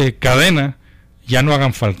cadenas ya no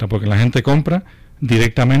hagan falta, porque la gente compra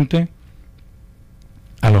directamente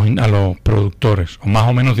a los productores, o más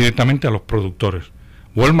o menos directamente a los productores.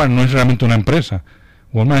 Walmart no es realmente una empresa,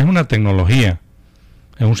 Walmart es una tecnología,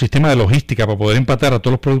 es un sistema de logística para poder empatar a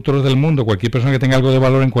todos los productores del mundo, cualquier persona que tenga algo de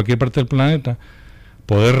valor en cualquier parte del planeta,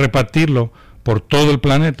 poder repartirlo por todo el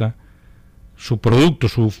planeta, su producto,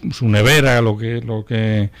 su nevera,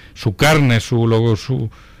 su carne,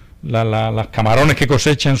 las camarones que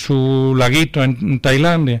cosechan su laguito en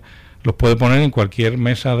Tailandia, los puede poner en cualquier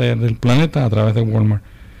mesa del planeta a través de Walmart.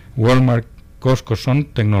 Walmart, Costco son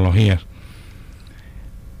tecnologías.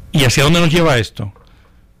 ¿Y hacia dónde nos lleva esto?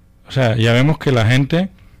 O sea, ya vemos que la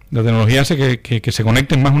tecnología hace que se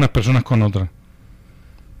conecten más unas personas con otras.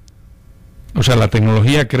 O sea, la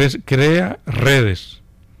tecnología crea redes.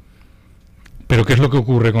 Pero ¿qué es lo que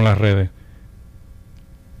ocurre con las redes?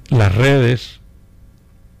 Las redes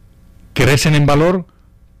crecen en valor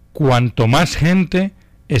cuanto más gente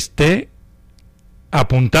esté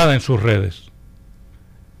apuntada en sus redes.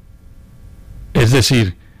 Es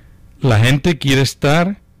decir, la gente quiere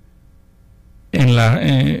estar en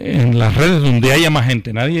las redes donde haya más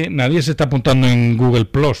gente. Nadie se está apuntando en Google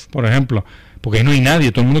Plus, por ejemplo, porque ahí no hay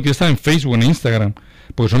nadie. Todo el mundo quiere estar en Facebook, en Instagram,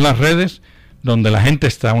 porque son las redes donde la gente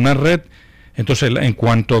está. Una red, entonces, en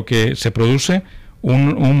cuanto que se produce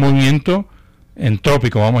un movimiento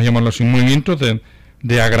entrópico, vamos a llamarlo así, un movimiento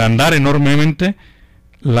de agrandar enormemente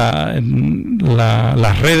las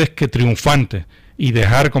redes triunfantes y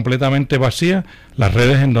dejar completamente vacías las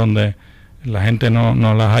redes en donde la gente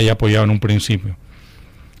no las haya apoyado en un principio.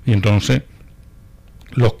 Y entonces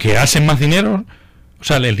los que hacen más dinero, o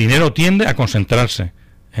sea, el dinero tiende a concentrarse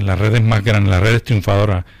en las redes más grandes, las redes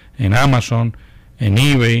triunfadoras, en Amazon, en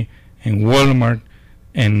eBay, en Walmart,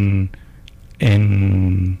 en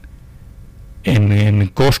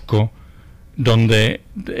Costco, donde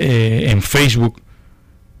en Facebook.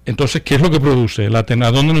 Entonces, ¿qué es lo que produce?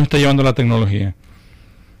 ¿A dónde nos está llevando la tecnología?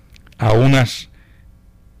 A unas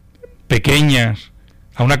pequeñas,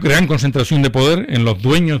 a una gran concentración de poder en los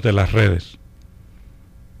dueños de las redes.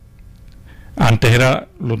 Antes eran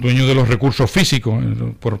los dueños de los recursos físicos,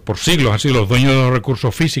 por siglos así, los dueños de los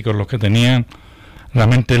recursos físicos, los que tenían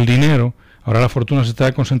realmente el dinero. Ahora la fortuna se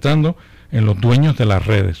está concentrando en los dueños de las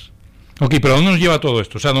redes. Ok, pero ¿a dónde nos lleva todo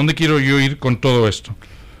esto? O sea, ¿dónde quiero yo ir con todo esto?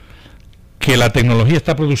 Que la tecnología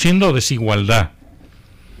está produciendo desigualdad.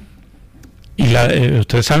 Y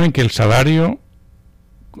ustedes saben que el salario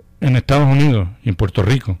en Estados Unidos y en Puerto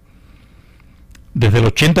Rico, desde el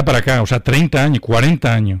 80 para acá, o sea, 30 años,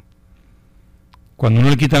 40 años, cuando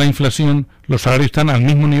uno le quita la inflación, los salarios están al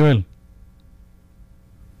mismo nivel.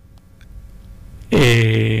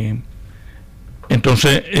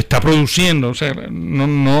 Entonces, está produciendo, o sea,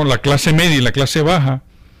 no la clase media y la clase baja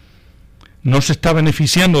no se está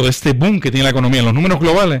beneficiando de este boom que tiene la economía. En los números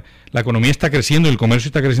globales, la economía está creciendo y el comercio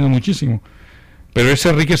está creciendo muchísimo, pero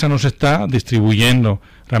esa riqueza no se está distribuyendo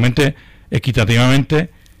realmente equitativamente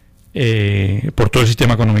por todo el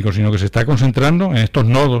sistema económico, sino que se está concentrando en estos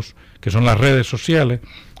nodos que son las redes sociales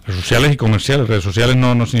y comerciales. Redes sociales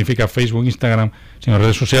no significa Facebook, Instagram, sino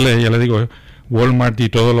redes sociales, ya les digo, Walmart y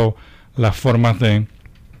todas las formas de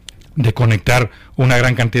conectar una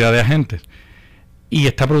gran cantidad de agentes, y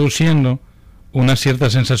está produciendo una cierta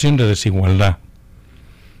sensación de desigualdad.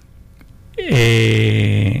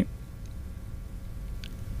 Y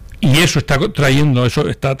eso está trayendo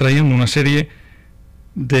una serie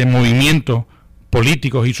de movimientos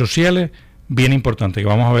políticos y sociales bien importantes que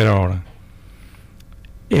vamos a ver ahora.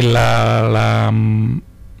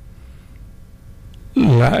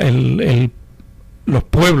 Los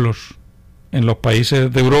pueblos en los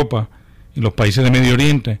países de Europa y los países de Medio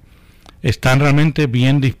Oriente están realmente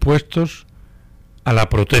bien dispuestos a la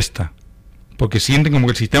protesta, porque sienten como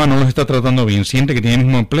que el sistema no los está tratando bien, sienten que tienen el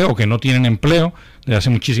mismo empleo o que no tienen empleo desde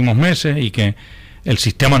hace muchísimos meses y que el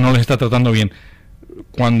sistema no les está tratando bien.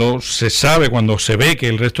 Cuando se ve que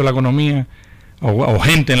el resto de la economía o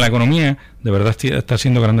gente en la economía de verdad está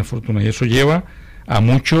haciendo grandes fortunas, y eso lleva a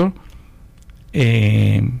muchos,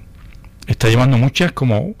 está llevando muchas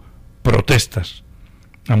como protestas,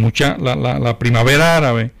 a la primavera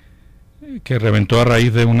árabe, que reventó a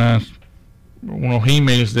raíz de unos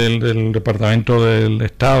emails del Departamento del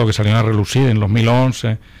Estado que salieron a relucir en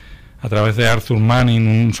 2011 a través de Arthur Manning,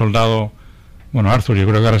 un soldado, Arthur yo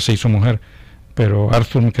creo que ahora se hizo mujer, pero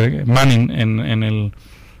Arthur Manning en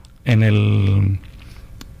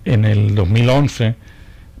el 2011,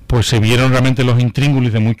 pues se vieron realmente los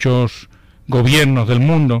intríngulis de muchos gobiernos del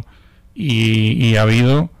mundo, y ha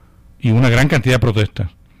habido una gran cantidad de protestas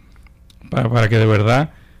para que de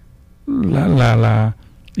verdad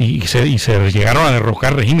se llegaron a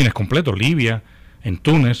derrocar regímenes completos. Libia, en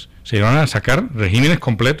Túnez, se llegaron a sacar regímenes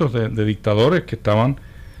completos de dictadores que estaban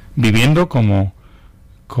viviendo como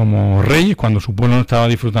reyes cuando su pueblo no estaba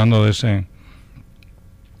disfrutando de ese.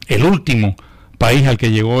 El último país al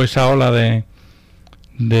que llegó esa ola de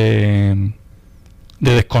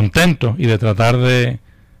descontento y de tratar de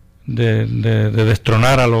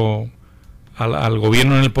destronar al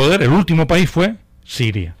gobierno en el poder, el último país fue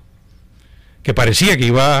Siria, que parecía que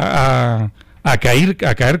iba a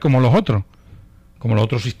caer como los otros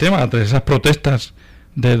sistemas, ante esas protestas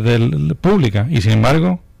públicas, y sin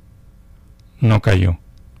embargo no cayó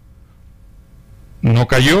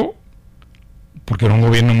porque era un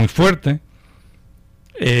gobierno muy fuerte.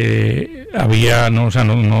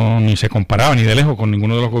 Ni se comparaba ni de lejos con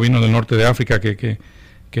ninguno de los gobiernos del norte de África que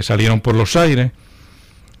salieron por los aires,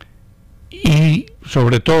 y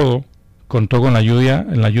sobre todo contó con la ayuda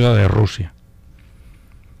de Rusia.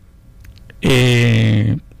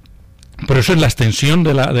 Pero eso es la extensión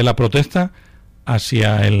de la protesta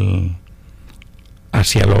hacia el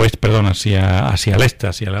oeste, hacia el este,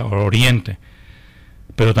 hacia el oriente.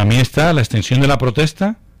 Pero también está la extensión de la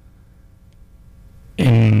protesta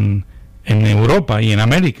en Europa y en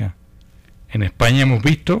América. En España hemos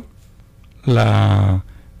visto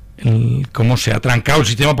cómo se ha trancado el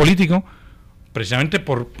sistema político, precisamente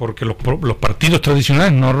porque los partidos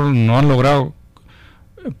tradicionales no han logrado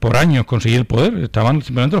por años conseguir el poder. Estaban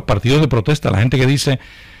simplemente los partidos de protesta, la gente que dice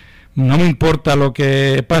no me importa lo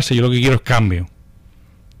que pase, yo lo que quiero es cambio.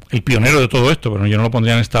 El pionero de todo esto, pero yo no lo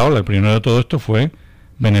pondría en esta ola, el pionero de todo esto fue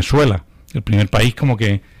Venezuela, el primer país como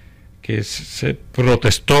que se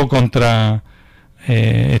protestó contra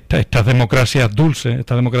estas democracias dulces,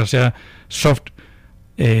 estas democracias soft,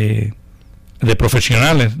 de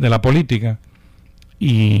profesionales de la política,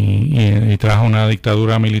 y trajo una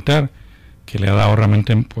dictadura militar que le ha dado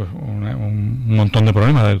realmente pues un montón de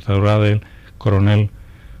problemas, la dictadura del coronel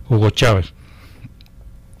Hugo Chávez.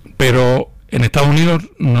 Pero en Estados Unidos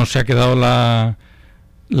no se ha quedado la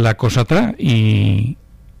cosa atrás, y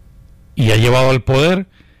ha llevado al poder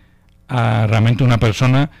a realmente una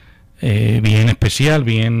persona bien especial,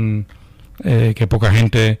 bien que poca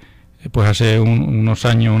gente pues hace un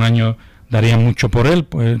año daría mucho por él.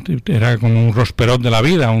 Pues era como un Ross Perot de la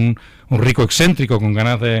vida, un rico excéntrico con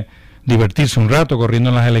ganas de divertirse un rato corriendo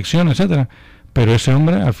en las elecciones, etcétera. Pero ese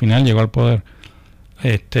hombre al final llegó al poder.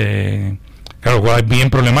 Claro, es bien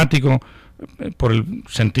problemático por el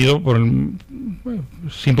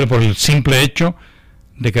simple hecho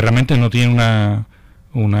de que realmente no tiene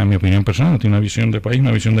en mi opinión personal, no tiene una visión de país,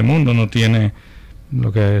 una visión de mundo, no tiene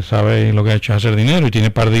lo que sabe y lo que ha hecho es hacer dinero, y tiene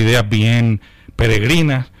un par de ideas bien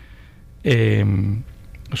peregrinas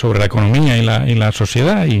sobre la economía y la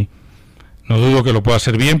sociedad, y no dudo que lo pueda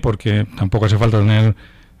hacer bien, porque tampoco hace falta tener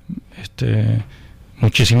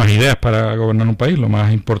muchísimas ideas para gobernar un país. Lo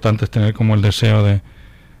más importante es tener como el deseo de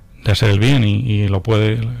hacer el bien, y el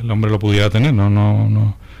hombre lo pudiera tener,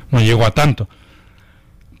 no llegó a tanto.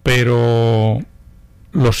 Pero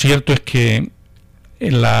lo cierto es que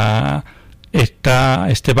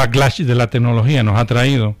este backlash de la tecnología nos ha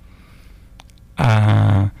traído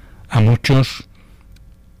a a muchos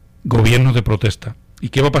gobiernos de protesta. ¿Y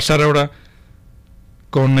qué va a pasar ahora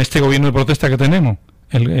con este gobierno de protesta que tenemos?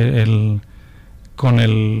 Con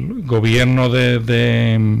el gobierno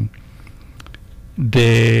de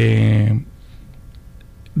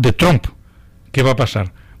Trump. ¿Qué va a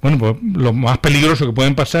pasar? Bueno, pues lo más peligroso que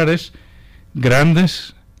pueden pasar es la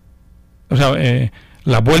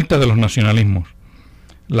vuelta de los nacionalismos,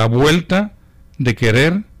 la vuelta de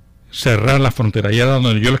querer cerrar la frontera. Y ahora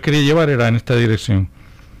donde yo les quería llevar era en esta dirección.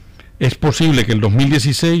 Es posible que el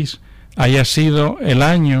 2016 haya sido el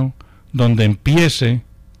año donde empiece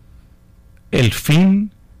el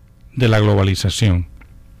fin de la globalización,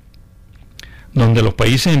 donde los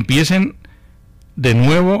países empiecen de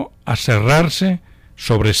nuevo a cerrarse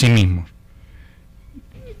sobre sí mismos.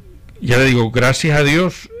 Ya le digo, gracias a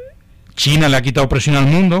Dios, China le ha quitado presión al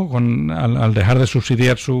mundo al dejar de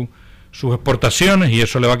subsidiar sus exportaciones, y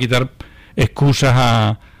eso le va a quitar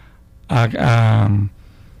excusas a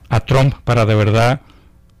Trump para de verdad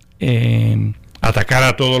atacar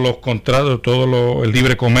a todos los contratos, el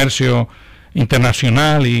libre comercio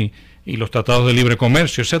internacional y los tratados de libre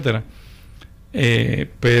comercio, etcétera.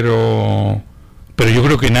 Pero yo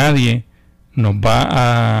creo que nadie nos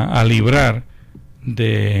va a librar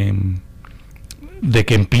de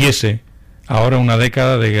que empiece ahora una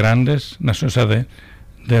década de grandes naciones, o sea,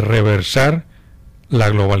 de reversar la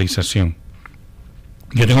globalización.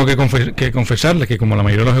 Yo tengo que confesarles que, como la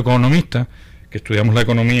mayoría de los economistas que estudiamos la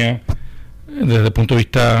economía desde el punto de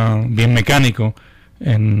vista bien mecánico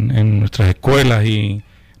en nuestras escuelas y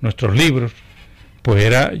nuestros libros,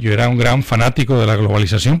 pues yo era un gran fanático de la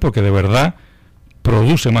globalización, porque de verdad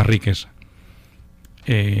produce más riqueza.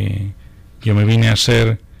 Yo me vine a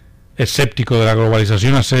ser escéptico de la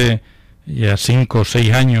globalización hace ya 5 o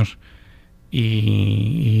 6 años,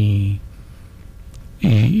 y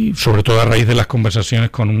sobre todo a raíz de las conversaciones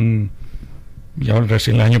ya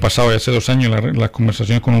recién el año pasado, hace 2 años, las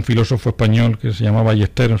conversaciones con un filósofo español que se llama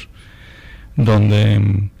Ballesteros,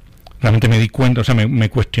 donde realmente me di cuenta, o sea, me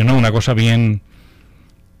cuestionó una cosa bien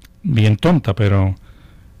tonta, pero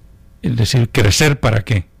es decir, ¿crecer para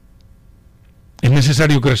qué? ¿Es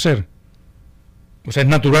necesario crecer? O sea, es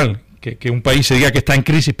natural que un país se diga que está en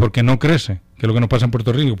crisis porque no crece, que es lo que nos pasa en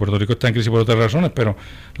Puerto Rico. Puerto Rico está en crisis por otras razones, pero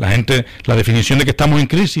la definición de que estamos en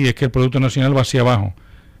crisis es que el Producto Nacional va hacia abajo.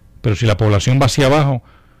 Pero si la población va hacia abajo,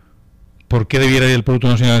 ¿por qué debiera ir el Producto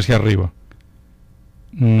Nacional hacia arriba?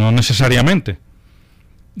 No necesariamente.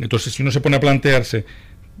 Entonces, si uno se pone a plantearse,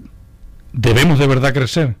 ¿debemos de verdad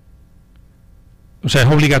crecer? O sea, es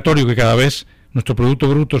obligatorio que cada vez nuestro Producto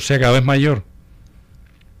Bruto sea cada vez mayor,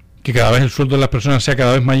 que cada vez el sueldo de las personas sea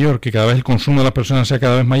cada vez mayor, que cada vez el consumo de las personas sea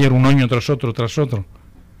cada vez mayor, un año tras otro.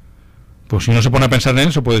 Pues si uno se pone a pensar en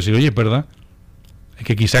eso, puede decir, oye, es verdad, es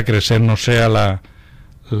que quizá crecer no sea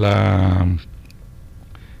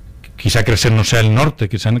quizá crecer no sea el norte,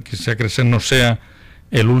 quizá crecer no sea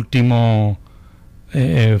el último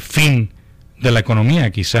fin de la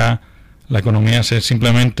economía. Quizá la economía sea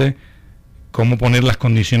simplemente cómo poner las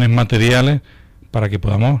condiciones materiales para que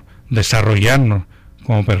podamos desarrollarnos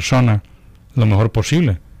como personas lo mejor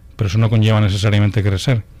posible, pero eso no conlleva necesariamente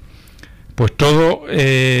crecer. Pues todo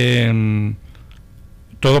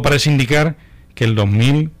parece indicar que el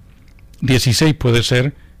 2016 puede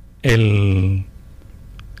ser el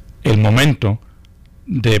momento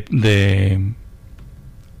de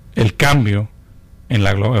el cambio en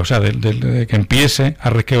la o sea, de que empiece a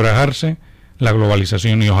resquebrajarse la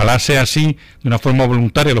globalización, y ojalá sea así, de una forma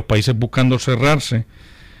voluntaria, los países buscando cerrarse,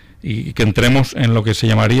 y que entremos en lo que se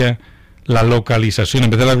llamaría la localización,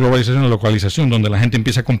 en vez de la globalización, la localización, donde la gente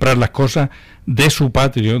empieza a comprar las cosas de su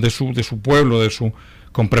patrio, de su pueblo,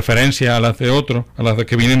 con preferencia a las de otros, a las de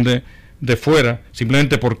que vienen de fuera,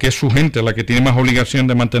 simplemente porque es su gente la que tiene más obligación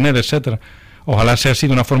de mantener, etcétera. Ojalá sea así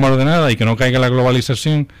de una forma ordenada y que no caiga la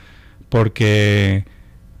globalización porque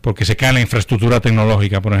se cae la infraestructura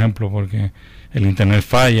tecnológica, por ejemplo, porque el internet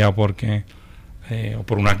falla, o o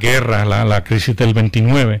por una guerra, la crisis del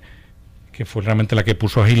 29, que fue realmente la que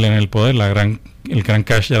puso a Hitler en el poder, el gran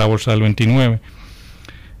crash de la bolsa del 29,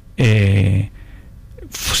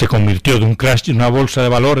 se convirtió de un crash de una bolsa de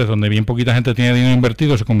valores donde bien poquita gente tenía dinero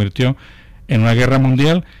invertido, se convirtió en una guerra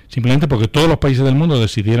mundial, simplemente porque todos los países del mundo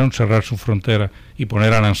decidieron cerrar sus fronteras y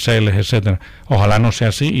poner aranceles, etcétera. Ojalá no sea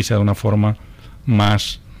así y sea de una forma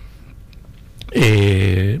más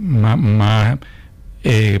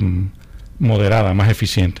moderada, más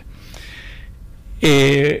eficiente.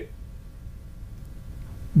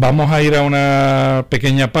 Vamos a ir a una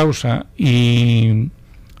pequeña pausa y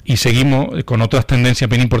seguimos con otras tendencias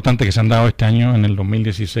bien importantes que se han dado este año en el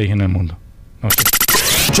 2016 en el mundo.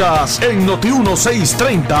 Escuchas en Noti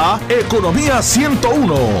 1630 Economía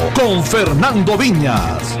 101 con Fernando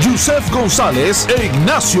Viñas, Yusef González e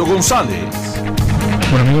Ignacio González.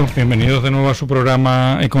 Bueno amigos, bienvenidos de nuevo a su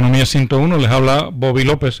programa Economía 101. Les habla Bobby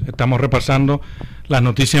López. Estamos repasando las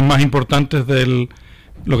noticias más importantes de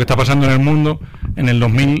lo que está pasando en el mundo en el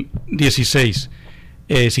 2016.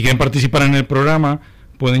 Si quieren participar en el programa,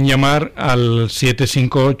 pueden llamar al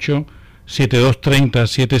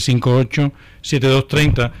 758-7230,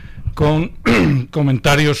 758-7230, con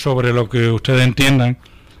comentarios sobre lo que ustedes entiendan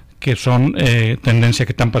que son tendencias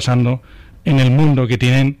que están pasando en el mundo, que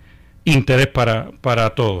tienen interés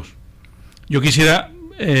para todos. Yo quisiera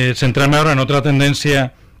centrarme ahora en otra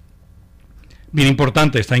tendencia bien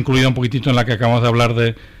importante, está incluida un poquitito en la que acabamos de hablar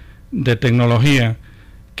de tecnología,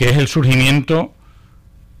 que es el surgimiento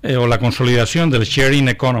o la consolidación del sharing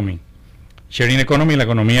economy. Sharing economy, la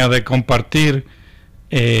economía de compartir,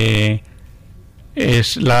 es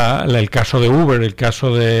el caso de Uber, el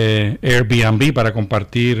caso de Airbnb para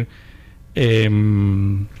compartir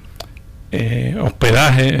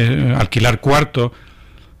hospedaje, alquilar cuartos,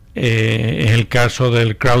 es el caso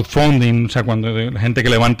del crowdfunding, o sea, cuando la gente que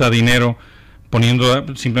levanta dinero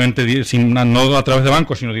poniendo simplemente, no a través de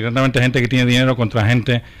bancos, sino directamente gente que tiene dinero contra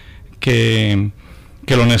gente que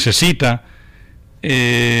lo necesita.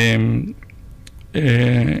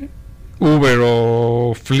 Uber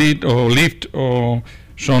o Fleet o Lyft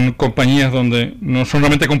son compañías donde no son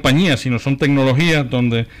realmente compañías, sino son tecnologías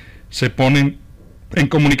donde se ponen en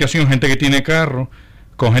comunicación gente que tiene carro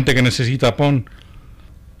con gente que necesita PON,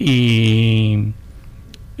 y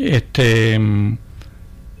ese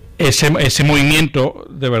movimiento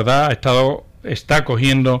de verdad está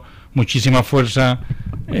cogiendo muchísima fuerza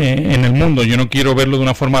en el mundo. Yo no quiero verlo de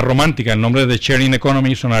una forma romántica. El nombre de sharing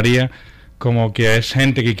economy sonaría como que es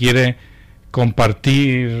gente que quiere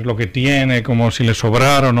compartir lo que tiene, como si le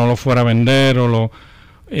sobrara o no lo fuera a vender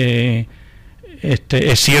es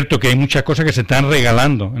cierto que hay muchas cosas que se están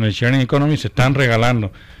regalando en el sharing economy, se están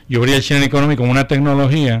regalando. Yo vería el sharing economy como una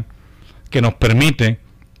tecnología que nos permite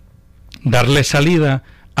darle salida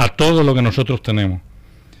a todo lo que nosotros tenemos,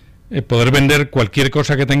 poder vender cualquier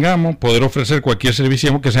cosa que tengamos, poder ofrecer cualquier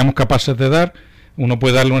servicio que seamos capaces de dar. Uno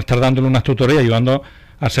puede estar dándole unas tutorías, ayudando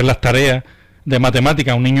a hacer las tareas de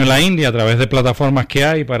matemáticas a un niño en la India a través de plataformas que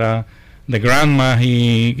hay de grandmas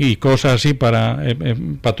y cosas así para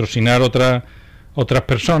patrocinar otras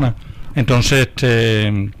personas. Entonces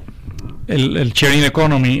el sharing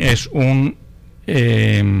economy es no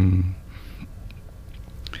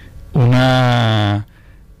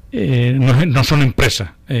son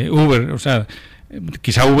empresas. Uber, o sea,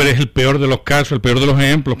 quizá Uber es el peor de los casos, el peor de los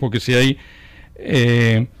ejemplos, porque si hay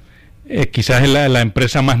quizás es la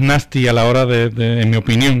empresa más nasty a la hora en mi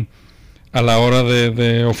opinión, a la hora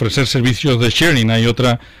de ofrecer servicios de sharing. Hay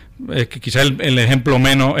otra, quizás el ejemplo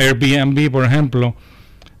menos, Airbnb, por ejemplo,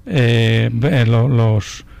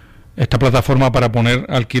 esta plataforma para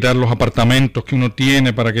alquilar los apartamentos que uno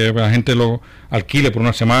tiene para que la gente lo alquile por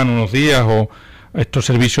una semana, unos días, o estos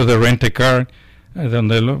servicios de rent a car,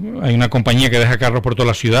 donde hay una compañía que deja carros por toda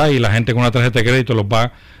la ciudad y la gente con una tarjeta de crédito los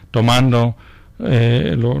va tomando,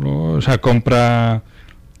 o sea, compra,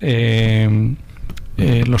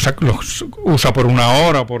 los usa por una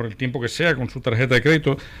hora, por el tiempo que sea, con su tarjeta de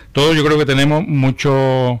crédito. Todo, yo creo que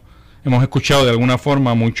hemos escuchado de alguna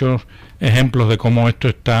forma muchos ejemplos de cómo esto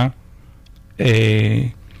está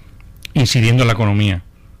incidiendo en la economía.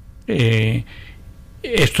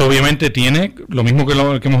 Esto obviamente tiene, lo mismo que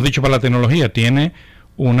lo que hemos dicho para la tecnología, tiene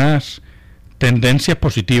unas tendencias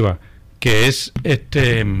positivas, que es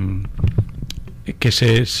que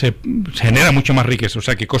se genera mucho más riqueza. O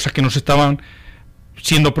sea, que cosas que no se estaban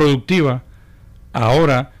siendo productivas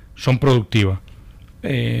ahora son productivas.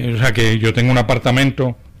 O sea, que yo tengo un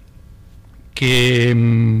apartamento que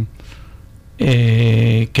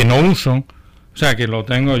no uso, o sea, que yo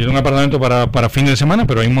tengo un apartamento para fin de semana,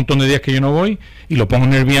 pero hay un montón de días que yo no voy y lo pongo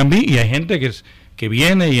en Airbnb, y hay gente que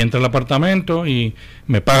viene y entra al apartamento y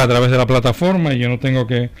me paga a través de la plataforma, y yo no tengo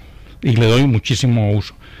y le doy muchísimo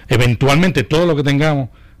uso. Eventualmente todo lo que tengamos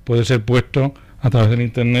puede ser puesto a través del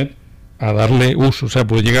internet a darle uso. O sea,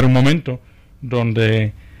 puede llegar un momento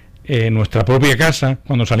donde nuestra propia casa,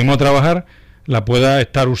 cuando salimos a trabajar, la pueda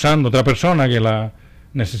estar usando otra persona que la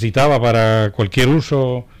necesitaba para cualquier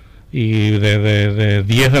uso, y de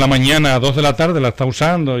 10 de la mañana a 2 de la tarde la está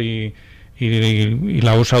usando, y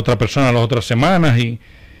la usa otra persona las otras semanas, y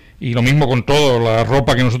lo mismo con todo, la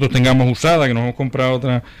ropa que nosotros tengamos usada, que nos hemos comprado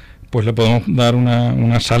otra, pues le podemos dar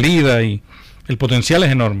una salida, y el potencial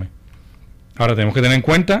es enorme. Ahora tenemos que tener en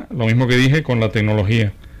cuenta lo mismo que dije con la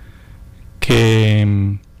tecnología,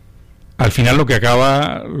 que al al final lo que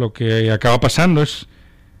acaba pasando es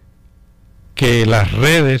que las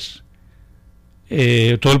redes,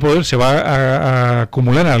 todo el poder se va a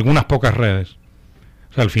acumular en algunas pocas redes.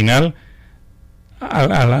 O sea, al final,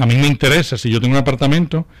 a mí me interesa, si yo tengo un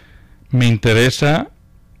apartamento, me interesa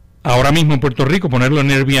ahora mismo en Puerto Rico ponerlo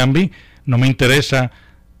en Airbnb, no me interesa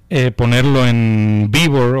ponerlo en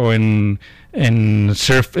Vivor o en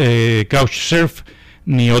Couchsurf,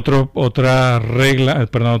 ni otras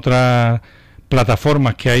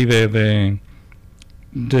plataformas que hay de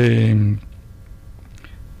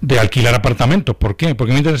alquilar apartamentos. ¿Por qué? ¿Por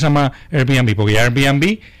qué me interesa más Airbnb? Porque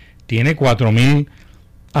Airbnb tiene 4.000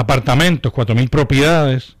 apartamentos, 4.000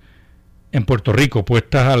 propiedades en Puerto Rico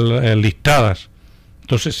puestas listadas.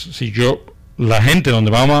 Entonces, si la gente donde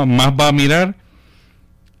más va a mirar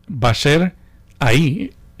va a ser ahí,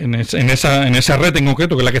 en esa red en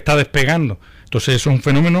concreto, que es la que está despegando. Entonces eso es un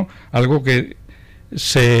fenómeno, algo que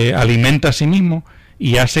se alimenta a sí mismo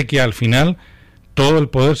y hace que al final todo el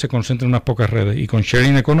poder se concentre en unas pocas redes. Y con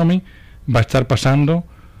Sharing Economy va a estar pasando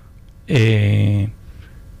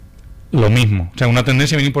lo mismo. O sea, una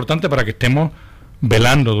tendencia bien importante para que estemos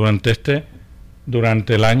velando durante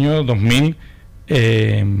el año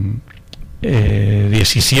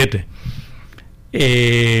 2017.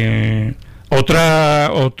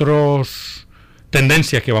 Otras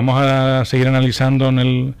tendencias que vamos a seguir analizando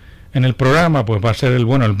en el programa, pues va a ser el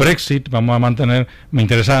Brexit. Vamos a me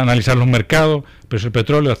interesa analizar los mercados, el precio del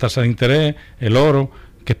petróleo, las tasas de interés, el oro,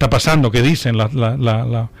 qué está pasando, qué dicen las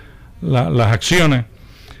acciones.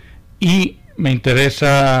 Y me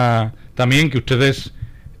interesa también que ustedes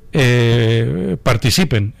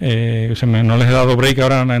participen. No les he dado break,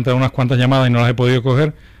 ahora han entrado unas cuantas llamadas y no las he podido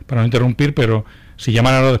coger para no interrumpir, pero si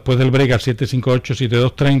llaman ahora después del break al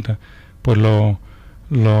 758-7230, pues lo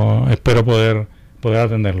espero poder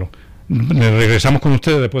atenderlo. Regresamos con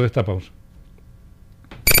ustedes después de esta pausa.